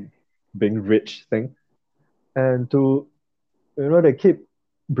being rich thing, and to they keep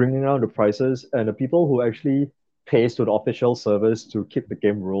bringing down the prices, and the people who actually pays to the official servers to keep the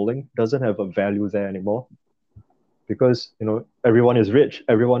game rolling doesn't have a value there anymore because everyone is rich,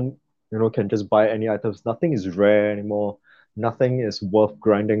 everyone can just buy any items. Nothing is rare anymore, nothing is worth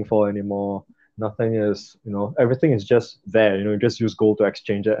grinding for anymore, nothing is everything is just there. You just use gold to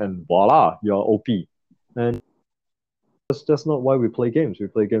exchange it and voila, you're OP. And that's not why we play games. We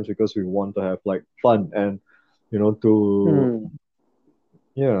play games because we want to have like fun and to Mm.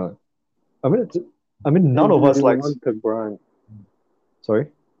 yeah. I mean none You of us you likes. want to grind. Sorry.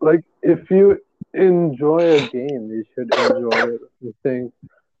 Like if you enjoy a game, you should enjoy it. I think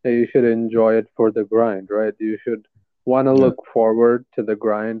that you should enjoy it for the grind, right? You should want to Yeah. look forward to the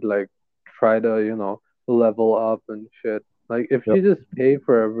grind, like try to, level up and shit. Like if Yep. you just pay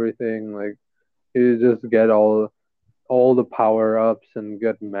for everything, like you just get all the power ups and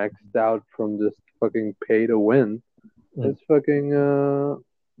get maxed out from just fucking pay to win. Mm. It's fucking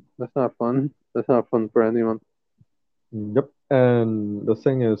that's not fun. That's not fun for anyone. Yep. And the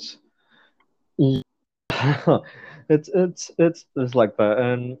thing is, it's like that,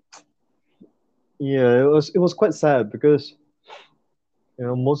 and yeah, it was quite sad because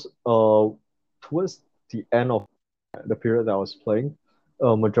most towards the end of the period that I was playing,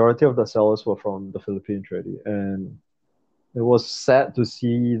 a majority of the sellers were from the Philippines already, and it was sad to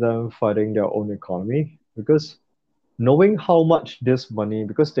see them fighting their own economy because knowing how much this money,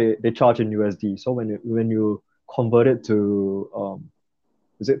 because they charge in USD, so when you convert it to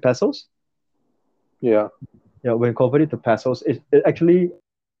is it pesos? Yeah. Yeah, when convert it to pesos, it actually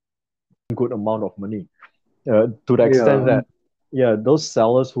a good amount of money. To the extent Yeah. that yeah, those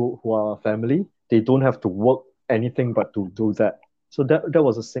sellers who are family, they don't have to work anything but to do that. So that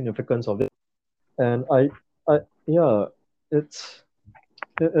was the significance of it. And I yeah, it's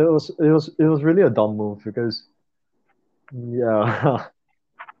it was really a dumb move because yeah,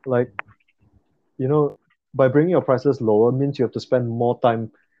 like by bringing your prices lower means you have to spend more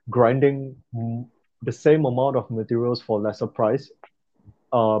time grinding the same amount of materials for lesser price,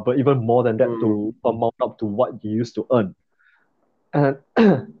 but even more than that Mm. to amount up to what you used to earn. And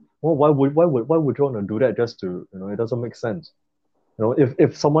well, why would you want to do that just to it doesn't make sense.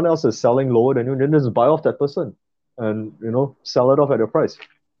 If someone else is selling lower than you, then just buy off that person and sell it off at your price.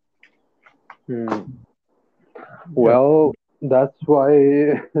 Mm. Yeah. Well, that's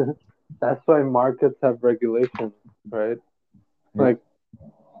why that's why markets have regulations, right? Yep.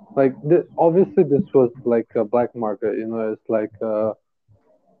 Like obviously this was like a black market, it's like a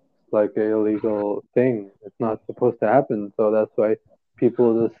illegal thing. It's not supposed to happen, so that's why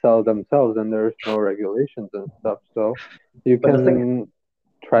people just sell themselves and there's no regulations and stuff. So you But the thing, can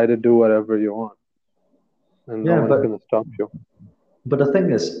try to do whatever you want and no Yeah, one's but gonna stop you. but the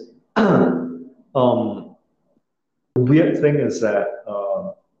thing is, um, the weird thing is that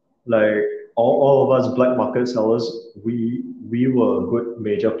like all of us black market sellers, we were a good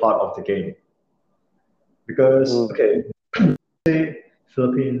major part of the game because Mm. okay, say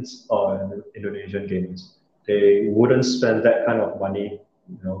Philippines or Indonesian games, they wouldn't spend that kind of money,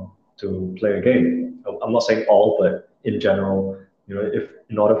 to play a game. I'm not saying all, but in general, if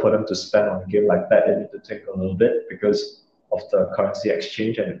in order for them to spend on a game like that, they need to think a little bit because of the currency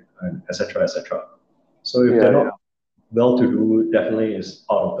exchange and etc. etc. So if they're Yeah, not well-to-do, definitely is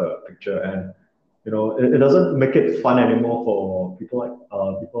out of the picture, and it doesn't make it fun anymore for people like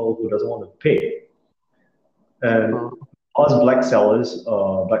people who doesn't want to pay. And yeah. us black sellers,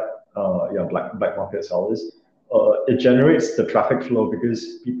 black market sellers, it generates the traffic flow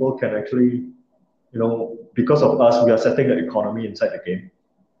because people can actually, because of us, we are setting the economy inside the game,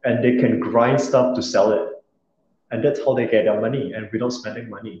 and they can grind stuff to sell it, and that's how they get their money, and without spending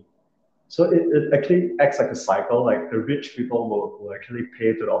money. So it actually acts like a cycle. Like the rich people will actually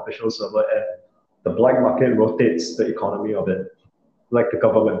pay to the official server, and the black market rotates the economy of it, like the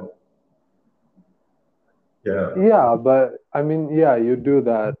government. Yeah. Yeah, but I mean, yeah, you do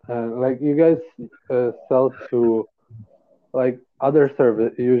that, and like you guys sell to like other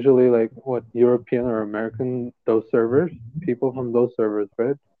service, usually like what European or American those servers, people from those servers,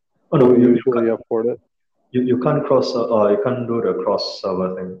 right? Oh Who no, usually afford it. you can't you can't do the cross server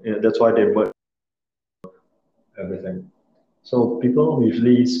thing. Yeah, that's why they merge everything. So people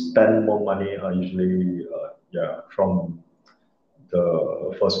usually spend more money, usually yeah, from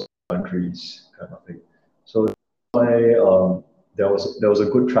the first countries kind of thing. So that's why there was a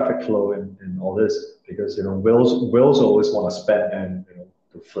good traffic flow in all this because whales always want to spend and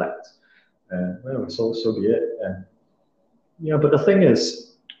to flex, and so be it. And yeah, but the thing is,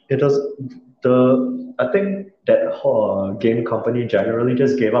 it does the I think that game company generally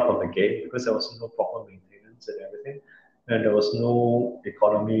just gave up on the game because there was no proper maintenance and everything, and there was no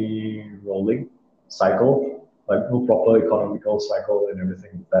economy rolling cycle, like no proper economical cycle and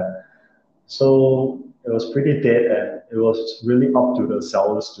everything like that. So it was pretty dead, and it was really up to the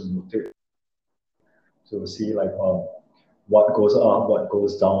sellers to rotate to see like what goes up, what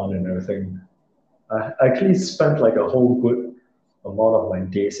goes down, and everything. I actually spent like a whole good amount of my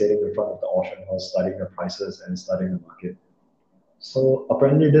day sitting in front of the auction house, studying the prices and studying the market. So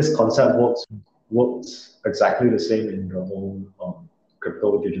apparently, this concept works exactly the same in the whole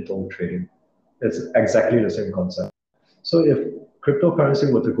crypto digital trading. It's exactly the same concept. So if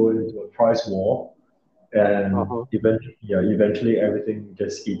cryptocurrency were to go into a price war, and Uh-huh. eventually everything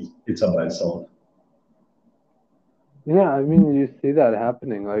just eats up by itself. Yeah, I mean, you see that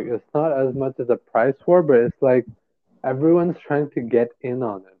happening. Like, it's not as much as a price war, but it's like everyone's trying to get in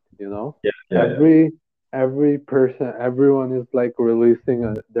on it, you know? Yeah, yeah, yeah, Every every person, everyone is like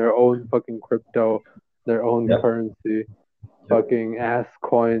releasing their own fucking crypto, their own yeah, currency, yep, fucking ass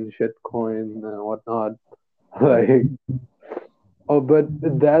coin, shit coin, and whatnot. yeah. Like, oh, but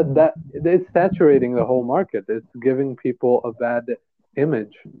that it's saturating the whole market. It's giving people a bad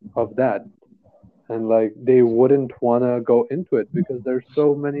image of that, and like they wouldn't want to go into it because there's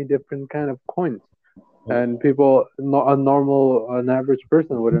so many different kind of coins, and people, a normal, an average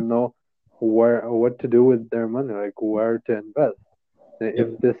person wouldn't know what to do with their money, like where to invest, if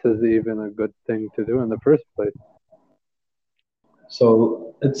Yep. this is even a good thing to do in the first place.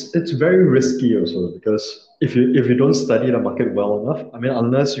 So it's very risky also because if you don't study the market well enough, I mean,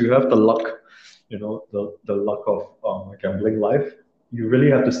 unless you have the luck, the luck of gambling life, you really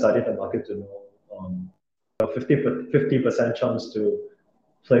have to study the market to know a 50% chance to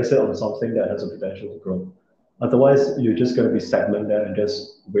place it on something that has a potential to grow. Otherwise, you're just going to be stagnant there and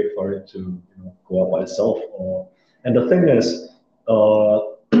just wait for it to go up by itself. And the thing is, uh,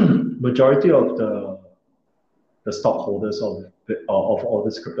 majority of the stockholders of all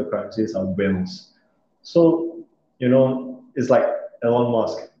these cryptocurrencies are whales. So, it's like Elon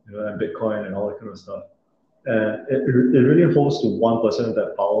Musk, and Bitcoin and all that kind of stuff. And it really holds to 1% of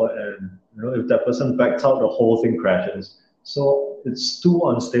that power. And, if that person backs out, the whole thing crashes. So it's too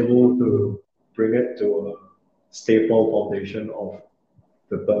unstable to bring it to a stable foundation of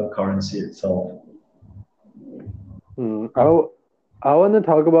the currency itself. Hmm. I want to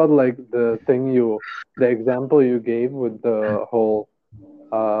talk about like the example you gave with the whole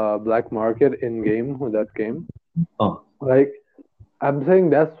black market in game with that game. Oh, Like, I'm saying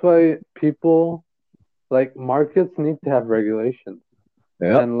that's why people, like, markets need to have regulations,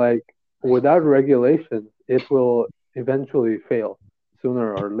 yeah. and like without regulations, it will eventually fail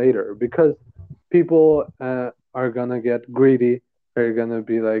sooner or later because people are gonna get greedy. They're gonna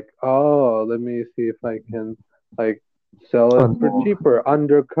be like, oh, let me see if I can like sell it for No. cheaper,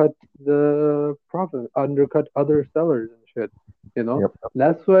 undercut the profit, undercut other sellers and shit. You know, Yep.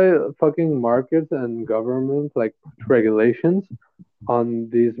 that's why fucking markets and governments like put regulations on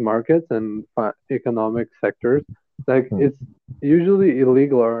these markets and economic sectors. Like, Hmm. it's usually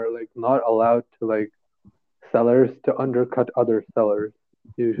illegal or like not allowed to like sellers to undercut other sellers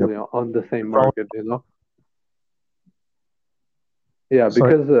Yep. usually on the same From market, you know? Yeah,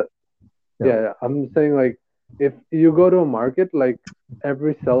 sorry. because Yeah. yeah, I'm saying like if you go to a market, like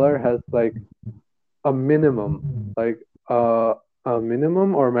every seller has like a minimum, like uh, a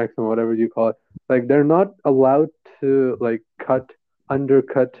minimum or maximum, whatever you call it. Like they're not allowed to like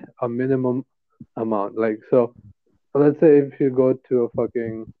undercut a minimum amount. Like, so let's say if you go to a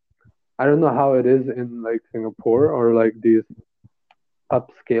fucking, I don't know how it is in like Singapore or like these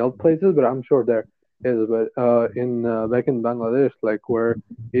upscale places, but I'm sure there is. But in back in Bangladesh, like where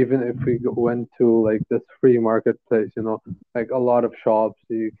even if we went to like this free marketplace, you know, like a lot of shops,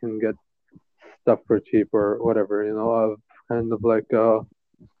 you can get stuff for cheap or whatever, you know, of kind of like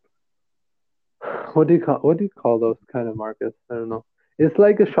what do you call those kind of markets? I don't know. It's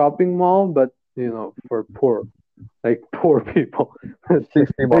like a shopping mall, but you know, for poor, like poor people. Free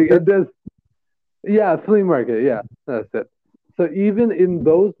Like market. it does. Yeah, flea market. Yeah, that's it. So even in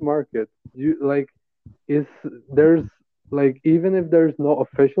those markets, you like is there's like even if there's no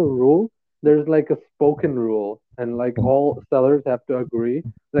official rule, there's like a spoken rule, and like Mm, all sellers have to agree.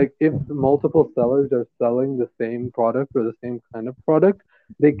 Like if multiple sellers are selling the same product or the same kind of product,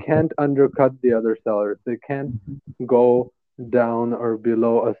 they mm, can't undercut the other sellers. They can't go down or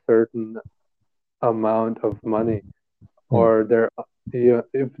below a certain amount of money, mm. or they're yeah,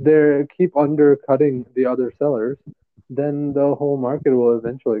 if they keep undercutting the other sellers, then the whole market will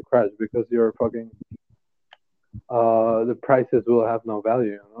eventually crash because you're fucking the prices will have no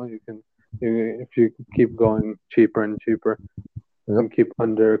value. You know, if you keep going cheaper and cheaper Yep. and keep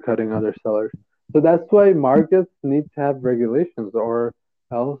undercutting other sellers. So that's why markets need to have regulations, or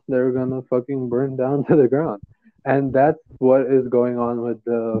else they're gonna fucking burn down to the ground. And that's what is going on with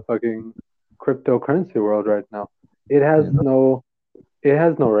the fucking cryptocurrency world right now. It has Yep. no it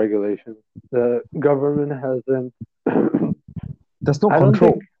has no regulations. The government hasn't. There's no I don't think.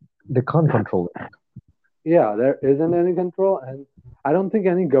 control. They can't control it. Yeah, there isn't any control, and I don't think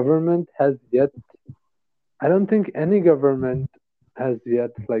any government has yet. I don't think any government has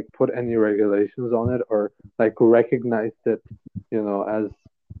yet like put any regulations on it or like recognized it, as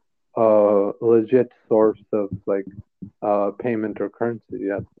a legit source of like payment or currency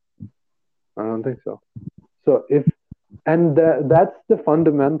yet. I don't think so. So if and that's the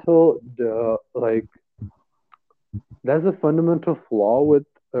fundamental that's a fundamental flaw with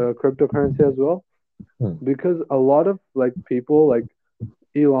cryptocurrency as well, Hmm. because a lot of like people like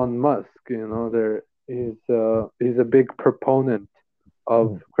Elon Musk, there he's a big proponent of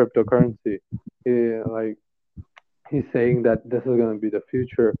Hmm. cryptocurrency. Like he's saying that this is going to be the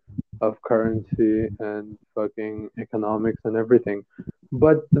future of currency and fucking economics and everything.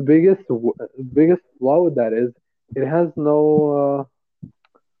 But the biggest flaw with that is it has no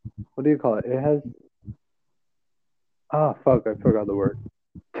what do you call it? It has fuck, I forgot the word.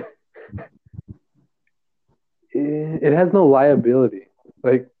 It has no liability.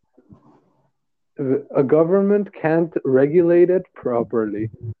 Like a government can't regulate it properly.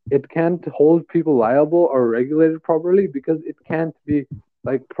 It can't hold people liable or regulate it properly because it can't be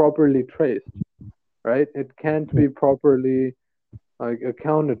like properly traced, right? It can't Hmm. be properly like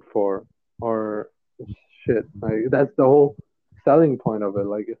accounted for or shit. Like that's the whole selling point of it.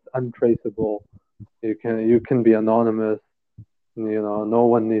 Like it's untraceable. You can be anonymous. No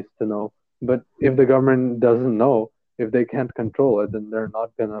one needs to know. But if the government doesn't know, if they can't control it, then they're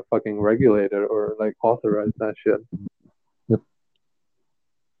not gonna fucking regulate it or like authorize that shit. Yep.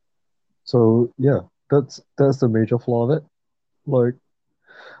 So yeah, that's the major flaw of it. Like,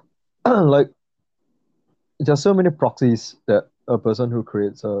 like there's so many proxies that a person who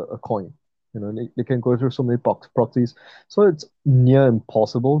creates a coin, they can go through so many proxies. So it's near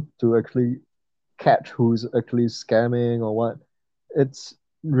impossible to actually catch who's actually scamming or what. It's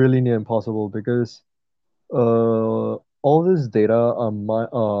really near impossible because all this data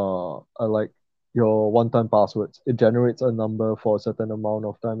are like your one-time passwords. It generates a number for a certain amount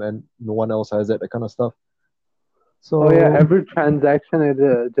of time and no one else has it, that kind of stuff. Oh yeah, So every transaction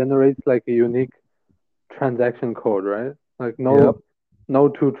it generates like a unique transaction code, right? Like yep, no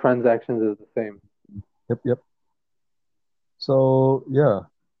two transactions is the same. yep. So yeah,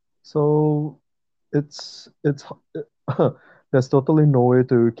 so it's there's totally no way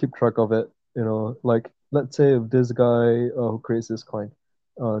to keep track of it. Like let's say if this guy who creates this coin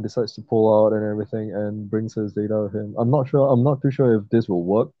decides to pull out and everything and brings his data with him. I'm not too sure if this will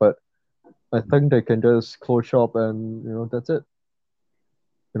work, but I think they can just close shop and that's it.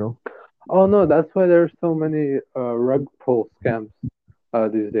 You know Oh no, that's why there's so many rug pull scams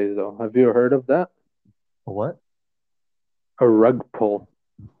these days though. Have you heard of that? what? A rug pull.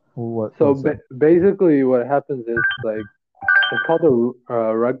 So What's that? basically what happens is like it's called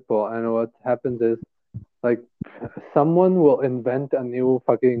a rug pull, and what happens is like someone will invent a new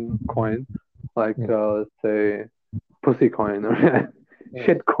fucking coin, like Mm, let's say pussy coin or mm,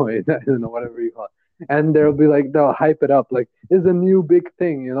 shit coin, I don't know, whatever you call it. And they'll hype it up like it's a new big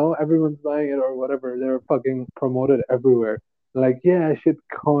thing, everyone's buying it or whatever. They're fucking promoted everywhere. Like, yeah, shit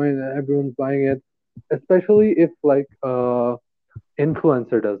coin, and everyone's buying it. Especially if like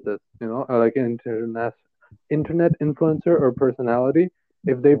influencer does this, or like an internet influencer or personality.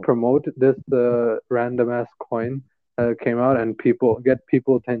 If they mm, promote this random ass coin came out and people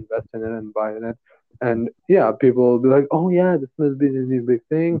to invest in it and buy in it, and yeah, people will be like, oh yeah, this must be the new big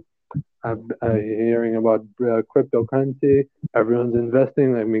thing. I'm hearing about cryptocurrency. Everyone's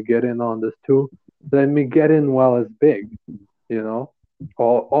investing. Let me get in on this too. Let me get in while it's big, you know,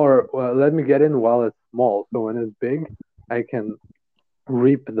 or well, let me get in while it's small. So when it's big, I can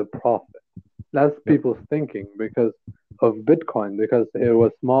reap the profit. That's yep. people's thinking because of Bitcoin because it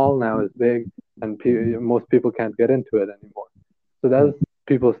was small, now it's big, and most people can't get into it anymore. So that's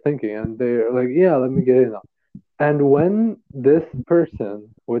people's thinking, and they're like, yeah, let me get in. And when this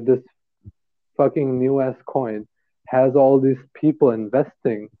person with this fucking new ass coin has all these people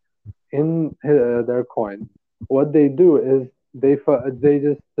investing in their coin, what they do is they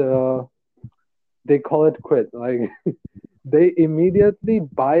just they call it quit. Like they immediately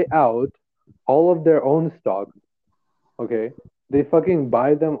buy out all of their own stocks. Okay, they fucking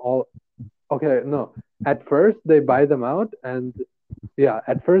buy them all. Okay, no. At first they buy them out, and yeah,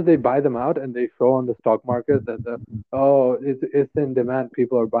 at first they buy them out and they show on the stock market that it's in demand.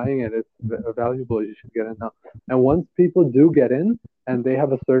 People are buying it. It's valuable. You should get in now. And once people do get in and they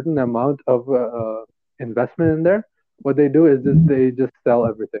have a certain amount of investment in there, what they do is they just sell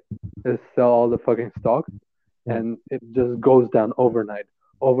everything. They sell all the fucking stocks, and it just goes down overnight.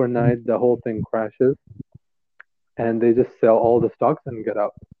 Overnight, the whole thing crashes, and they just sell all the stocks and get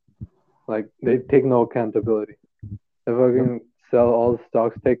out. Like they take no accountability. They fucking sell all the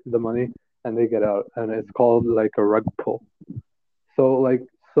stocks, take the money, and they get out. And it's called like a rug pull. So like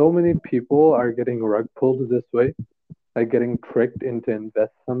so many people are getting rug pulled this way, like getting tricked into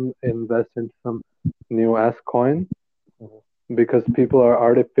invest in some new ass coin because people are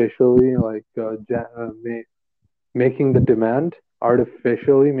artificially like making the demand,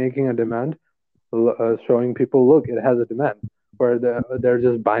 artificially making a demand, showing people, look, it has a demand, where they're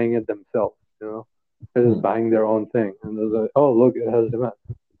just buying it themselves, you know, they're just buying their own thing, and they're like, oh, look, it has demand.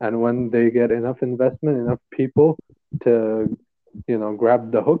 And when they get enough investment, enough people to, you know,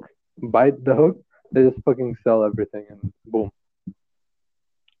 grab the hook, bite the hook, they just fucking sell everything, and boom,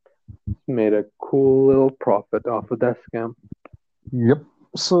 made a cool little profit off of that scam. Yep.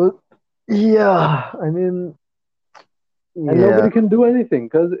 So, yeah, I mean, And yeah, nobody can do anything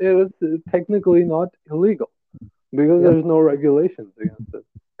because it was technically not illegal because Yep. there's no regulations against it.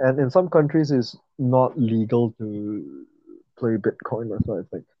 And in some countries, it's not legal to play Bitcoin. That's what I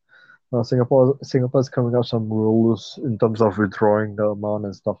think. Singapore's coming up some rules in terms of withdrawing the amount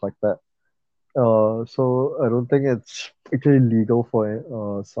and stuff like that. So I don't think it's actually legal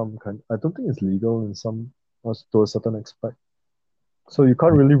for some kind. I don't think it's legal in some to a certain aspect. So you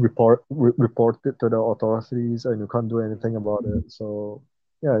can't really report it to the authorities, and you can't do anything about it. So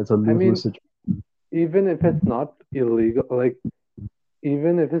yeah, it's a I lose-lose mean, situation. even if it's not illegal, like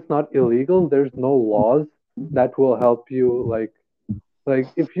even if it's not illegal, there's no laws that will help you. Like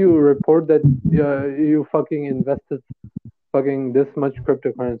if you report that you fucking invested fucking this much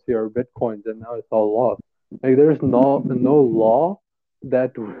cryptocurrency or bitcoins and now it's all lost. Like there's no law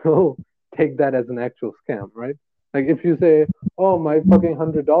that will take that as an actual scam, right? Like if you say, "Oh, my fucking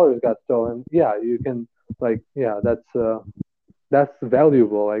 $100 got stolen," yeah, you can like, yeah, that's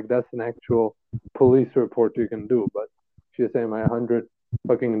valuable. Like that's an actual police report you can do. But if you say my 100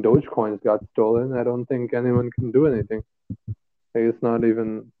 fucking DogeCoins got stolen, I don't think anyone can do anything. Like, it's not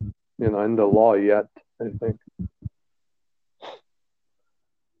even, you know, in the law yet, I think.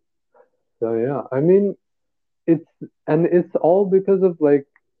 So yeah, I mean, it's all because of like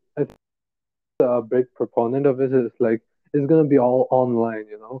I think a big proponent of it is like it's gonna be all online,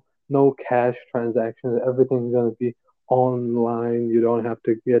 you know, no cash transactions, everything's gonna be online. You don't have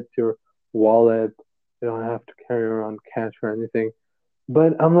to get your wallet, you don't have to carry around cash or anything.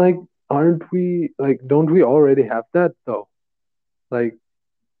 But I'm like, aren't we like, don't we already have that though? Like,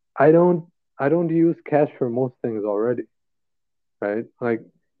 I don't I don't use cash for most things already, right? Like,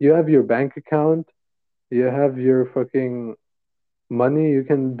 you have your bank account, you have your fucking money, you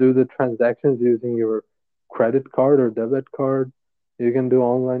can do the transactions using your credit card or debit card. You can do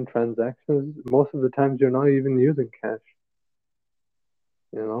online transactions. Most of the times you're not even using cash,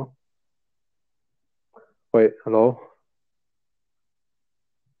 you know? Wait, hello?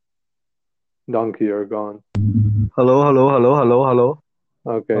 Donkey, you're gone. Hello, hello, hello, hello, hello,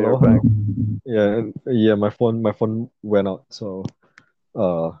 Okay, hello, you're hello. back. Yeah, my phone went out. So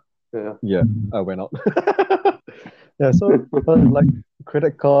uh, Yeah. yeah, I went out. Yeah, so like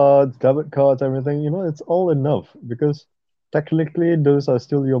credit cards, debit cards, everything, it's all enough because technically those are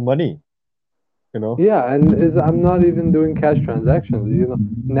still your money, you know? Yeah, and I'm not even doing cash transactions. You know,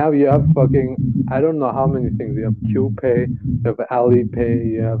 now you have fucking, I don't know how many things. You have QPay, you have Alipay,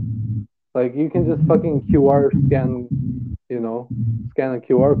 you have like you can just fucking QR scan, you know, scan a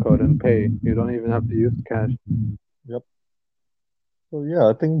QR code and pay. You don't even have to use cash. Yep. So yeah,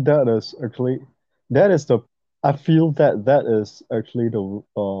 I think that is the I feel that is actually the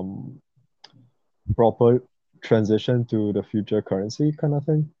proper transition to the future currency kind of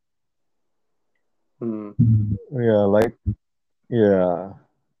thing. Hmm. Yeah, like yeah.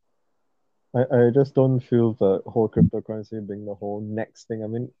 I just don't feel the whole cryptocurrency being the whole next thing. I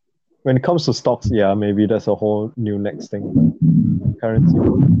mean, when it comes to stocks, yeah, maybe that's a whole new next thing, but currency.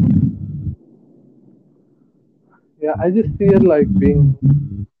 Yeah, I just see it like being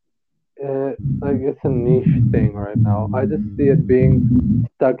like it's a niche thing right now. I just see it being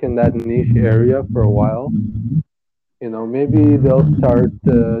stuck in that niche area for a while. Maybe they'll start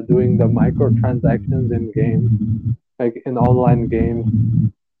doing the microtransactions in games, like in online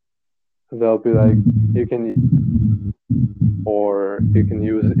games. They'll be like, you can or you can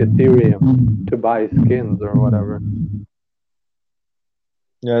use Ethereum to buy skins or whatever.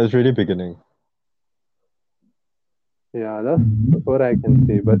 Yeah, it's really beginning. Yeah, that's what I can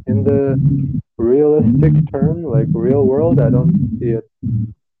see. But in the realistic term, like real world, I don't see it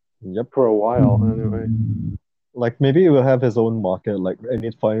Yep. for a while anyway. Like maybe it will have its own market, like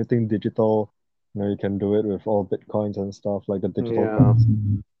any for anything digital, you can do it with all Bitcoins and stuff, like the digital Yeah. coins.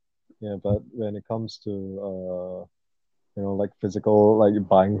 Yeah, but when it comes to like physical, like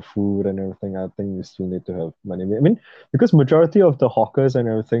buying food and everything, I think you still need to have money. I mean, because majority of the hawkers and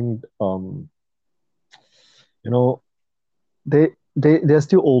everything, you know, they're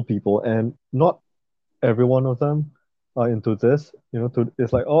still old people, and not every one of them are into this.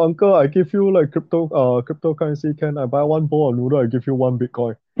 It's like, oh uncle, I give you like cryptocurrency, can I buy one bowl of noodle? I give you one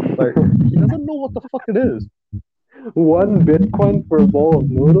Bitcoin. Like he doesn't know what the fuck it is. 1 Bitcoin for a bowl of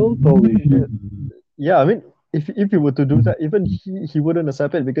noodles? Holy shit. Yeah, I mean, if you were to do that, even he wouldn't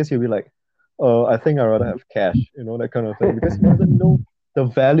accept it because he'll be like, I think I'd rather have cash, that kind of thing, because he doesn't know the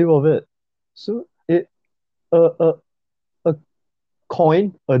value of it. So a a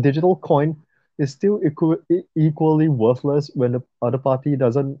coin, a digital coin, is still equally worthless when the other party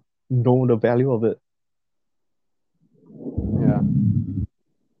doesn't know the value of it. Yeah.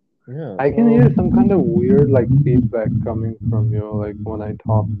 Yeah, I can hear some kind of weird like feedback coming from you, like when I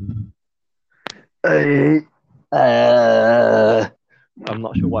talk. I'm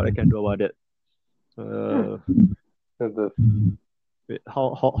not sure what I can do about it. Wait,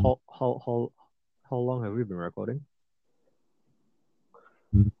 how long have we been recording?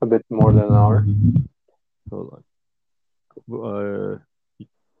 A bit more than an hour. Hold on.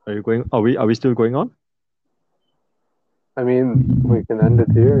 Are you going? Are we still going on? I mean, we can end it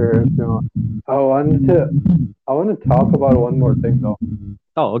here if you want. I want to talk about one more thing though.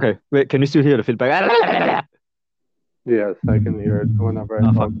 Oh, okay. Wait, can you still hear the feedback? Yes, I can hear it whenever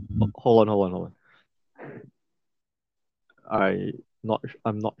I talk. Hold on.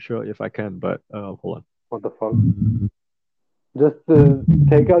 I'm not sure if I can, but hold on. What the fuck? Just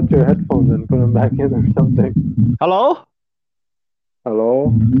take out your headphones and put them back in or something. Hello?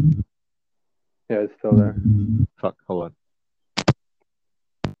 Hello? Yeah, it's still there. Fuck, hold on.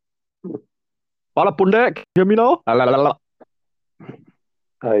 Pala Pundek, can you hear me now?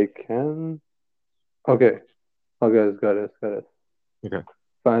 I can. Okay. Okay, it's got it. Okay.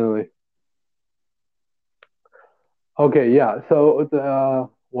 Finally. Okay, yeah. So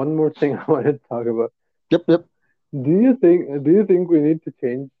one more thing I wanted to talk about. Yep. Do you think we need to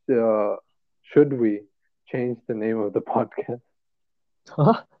change should we change the name of the podcast?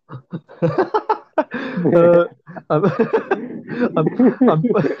 Huh?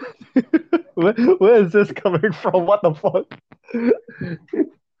 where is this coming from? What the fuck?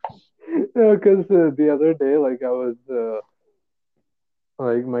 Because the other day, like I was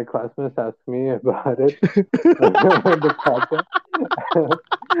like my classmates asked me about it, the podcast.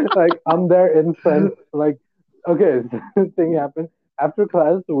 Like I'm there in front. Like okay, this thing happened after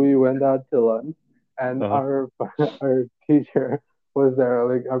class. We went out to lunch, and our teacher was there.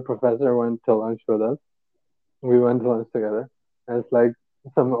 Like our professor went to lunch with us. We went to lunch together, and it's like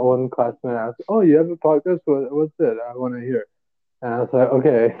some one classmate asked, "Oh, you have a podcast? What's it? I want to hear." And I was like,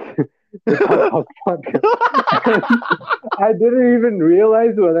 "Okay, it's called podcast." I didn't even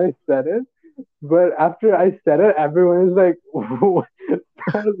realize when I said it, but after I said it, everyone was like,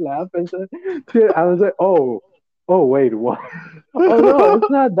 started laughing. Shit, I was like, oh, wait, what? Oh no, it's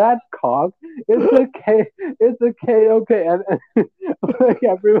not that cock. It's a K. It's a K. Okay, and like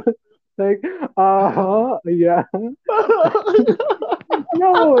everyone. Like, yeah.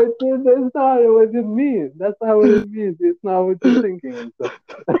 No, it's not what it means. That's not what it means. It's not what you're thinking and stuff.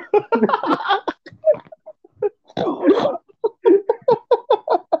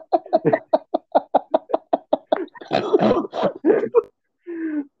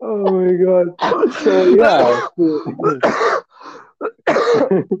 Oh my god. So yeah.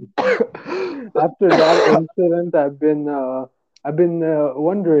 After that incident, I've been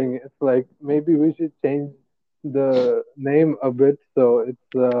wondering if like maybe we should change the name a bit so it's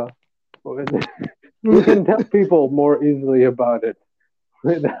we can tell people more easily about it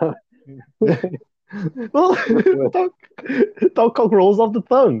without Well, What? talk cock rolls off the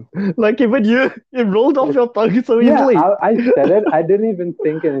tongue. Like even you, it rolled off your tongue so Yeah, easily. I said it. I didn't even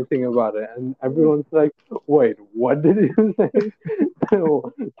think anything about it, and everyone's like, "Wait, what did you say?"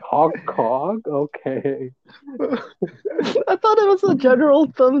 Talk cock? Okay. I thought it was a general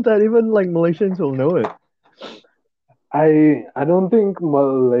term that even like Malaysians will know it. I don't think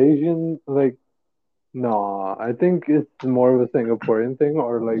Malaysian like no. I think it's more of a Singaporean thing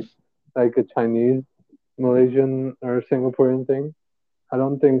or like a Chinese Malaysian or Singaporean thing. I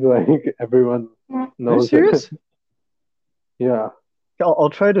don't think like everyone Are you knows it. serious? Yeah, I'll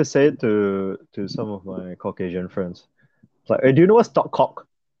try to say it to some of my Caucasian friends. Like, hey, do you know what's dot cock?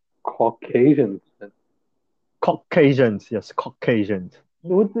 Caucasians. Caucasians, yes, Caucasians.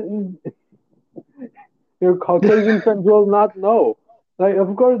 What's your Caucasian friends will not know. Like,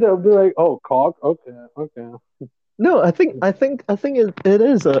 of course they'll be like, "Oh, cock. Okay, okay." No, I think it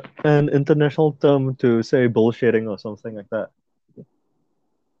is an international term to say bullshitting or something like that.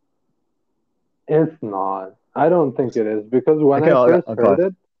 It's not. I don't think it is because when Okay, I first I'll go heard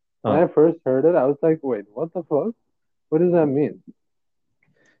ahead. it, I was like, "Wait, what the fuck? What does that mean?"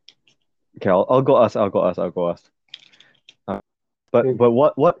 Okay, I'll go ask. I'll go ask. I'll go ask. But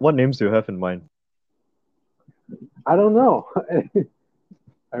what names do you have in mind? I don't know.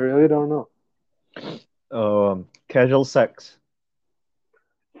 I really don't know. Casual sex.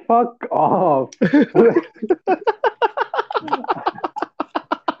 Fuck off.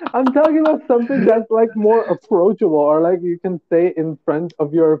 I'm talking about something that's like more approachable or like you can say in front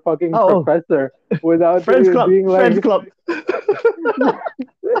of your fucking Oh, professor without Friends it Club. being Friends like Club.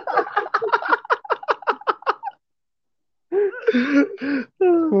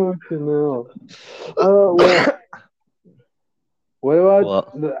 oh no. Well, what about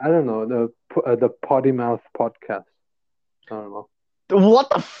Well, I don't know the Potty Mouth podcast. I don't know. what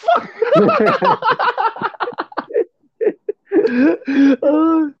the fuck?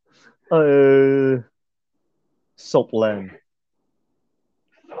 Soapland. Soapland.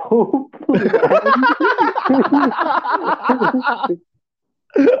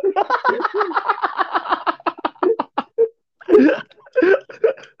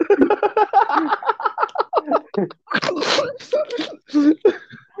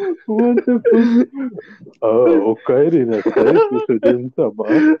 What the fuck?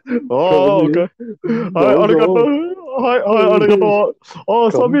 Oh, okay. Hi, arigato. Hi, arigato. Oh,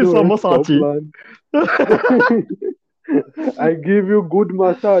 Come sami to our samasachi. Soapland. I give you good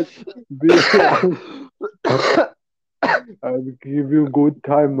massage. I'll give you good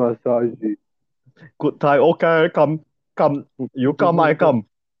time massage. Good time. Okay, come. You come, I come.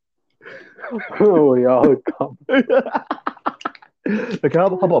 Oh yeah, I'll come. Okay, how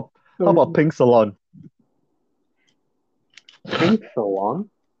about pink salon? Pink salon?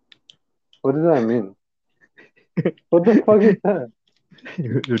 What does that mean? What the fuck is that?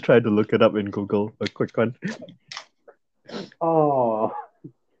 You try to look it up in Google. A quick one. Oh,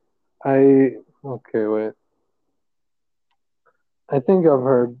 okay, wait. I think I've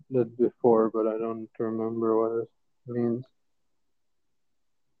heard that before, but I don't remember what it means.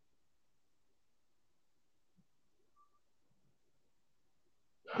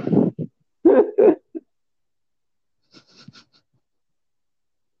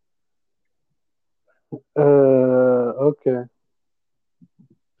 Okay.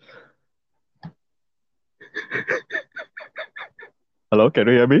 Hello, can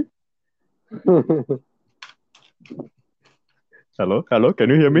you hear me? Hello, can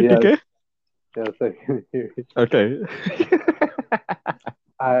you hear me, Yes, TK? yes, I can hear you. Okay.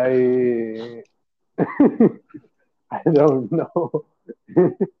 I I don't know.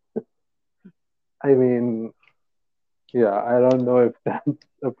 I mean, yeah, I don't know if that's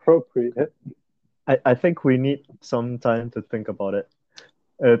appropriate. I think we need some time to think about it.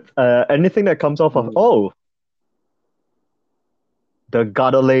 Anything that comes off of the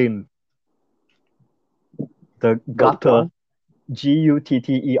gutter lane, the The gutter, what?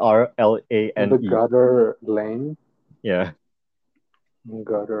 Gutterlane. The gutter lane? Yeah,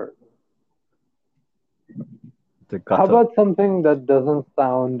 Gutter. the How gutter. about something that doesn't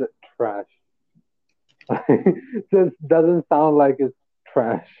sound trash? Just doesn't sound like it's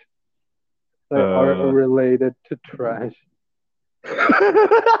trash. Like, or Uh, related to trash.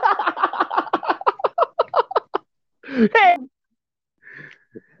 Hey!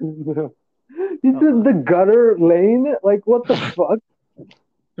 This is the gutter lane? Like, what the fuck?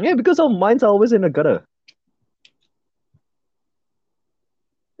 Yeah, because our minds are always in the gutter.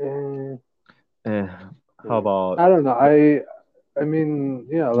 Eh, How about I don't know. I mean,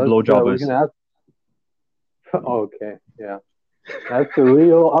 yeah, we blowjobbers? can ask. Okay, yeah. That's a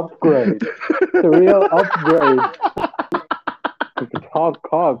real upgrade. It's a real upgrade. Talk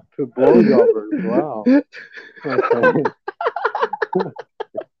cock to blowjobbers. Wow. Okay.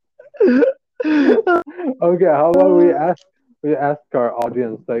 Okay. How about we ask our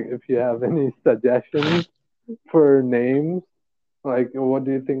audience like if you have any suggestions for names. Like, what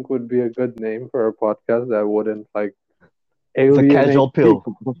do you think would be a good name for a podcast that wouldn't like The alienate casual pill.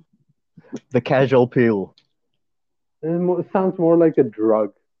 people? The casual pill. It sounds more like a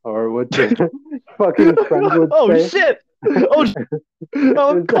drug, or what your fucking friend would Oh say. shit! Oh shit!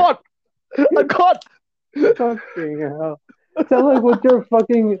 I'm It's caught! I'm caught! fucking hell. Sounds like what your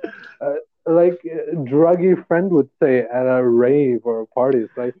fucking druggy friend would say at a rave or a party.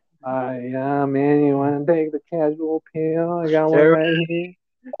 It's like, yeah, man, you want to take the casual pill? I got one right here.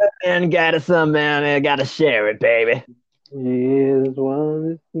 Man, got it, some man. I gotta share it, baby. Yes,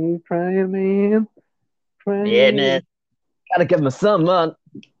 one is try it, man. Try Yeah, it. man. Gotta give me some, man.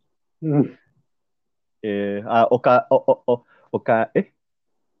 Mm. Yeah. Oka.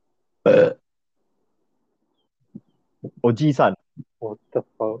 Oji-san. What the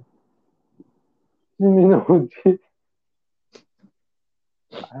fuck? You mean OG?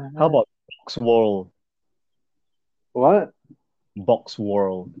 How about Box World? What? Box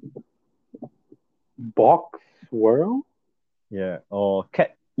World. Box Swirl? Yeah. Or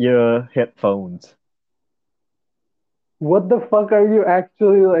cat ear headphones. What the fuck are you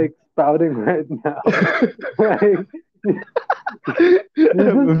actually like spouting right now? Like, you're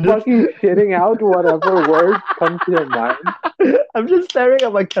I'm just fucking shitting out whatever words come to your mind. I'm just staring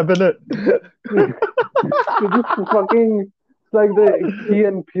at my cabinet. You're just fucking. It's like the Key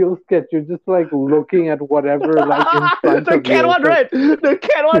and Peele sketch. You're just like looking at whatever like in front The of cat you. one, right? The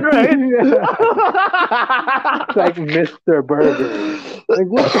cat one, right? It's like Mr. Burger. Like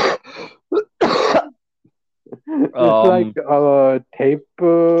what? It's like a tape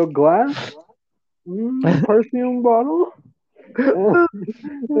glass, perfume bottle,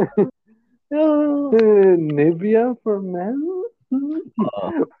 Nivea for men.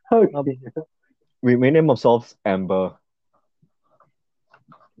 Okay. we name ourselves Amber.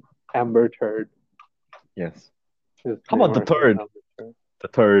 Amber Turd. Yes. His How about the name third? Amber Turd. The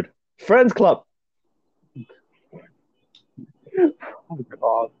third. Friends Club. Oh,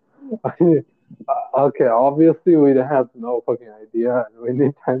 God. Okay, obviously we have no fucking idea and we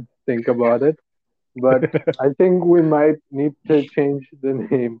need time to think about it. But I think we might need to change the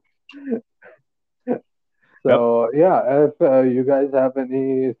name. So yeah, if you guys have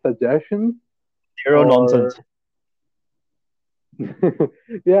any suggestions Zero or nonsense.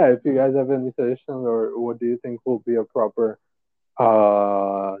 yeah, if you guys have any suggestions or what do you think will be a proper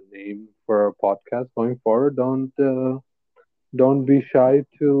name for a podcast going forward, don't be shy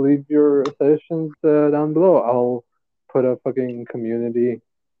to leave your suggestions down below. I'll put a fucking community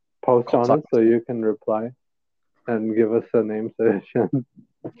post on it so you can reply and give us a name suggestion.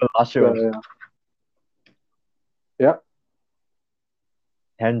 Last So, year. yeah.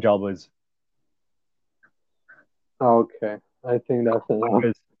 Hand jobbers. Okay. I think that's enough.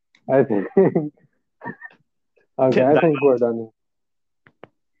 Fuckers. I think okay, I think we're done.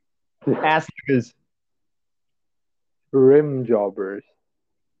 Ass niggas. Rim jobbers.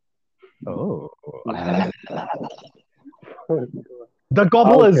 Oh. Okay. The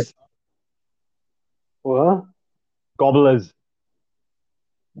gobblers. What? Gobblers.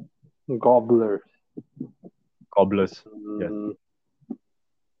 Gobblers. Gobblers. Yes. Mm,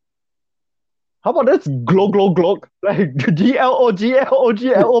 How about this glog like GLO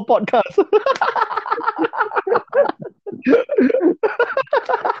podcast?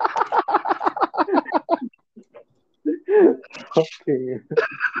 okay.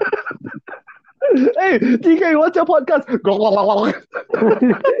 Hey, DK, what's your podcast?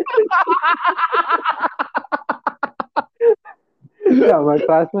 Yeah, my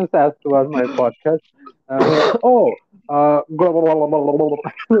classmates asked about my podcast.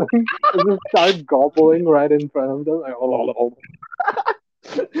 Just start gobbling right in front of them.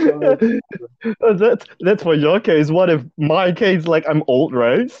 That's for your case. What if my case, like I'm old,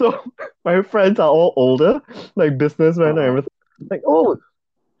 right? So my friends are all older, like businessmen and everything. Like, oh,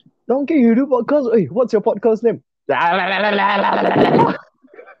 Donkey, you do podcast? Hey, what's your podcast name?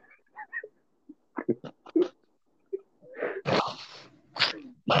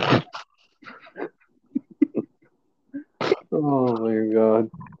 Oh my god.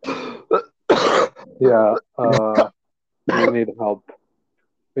 Yeah, we need help.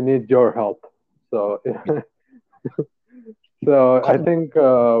 We need your help. So so I think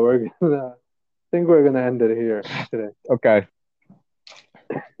we're gonna end it here today. Okay.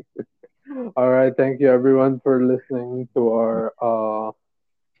 All right, thank you everyone for listening to our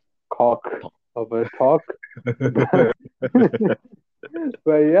cock of a talk.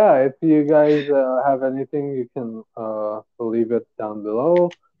 But yeah, if you guys have anything, you can leave it down below.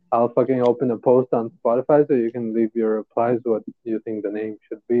 I'll fucking open a post on Spotify so you can leave your replies, what you think the name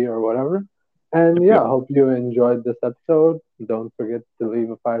should be or whatever. And yeah, Yep. hope you enjoyed this episode. Don't forget to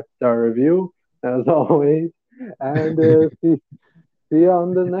leave a 5-star review as always. And see you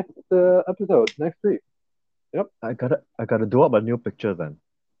on the next episode next week. Yep. I gotta do up a new picture then.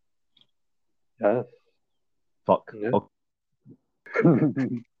 Yes. Fuck. Yeah.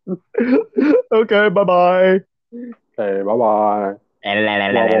 Okay, bye bye. Okay, bye bye. I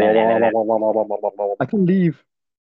can leave.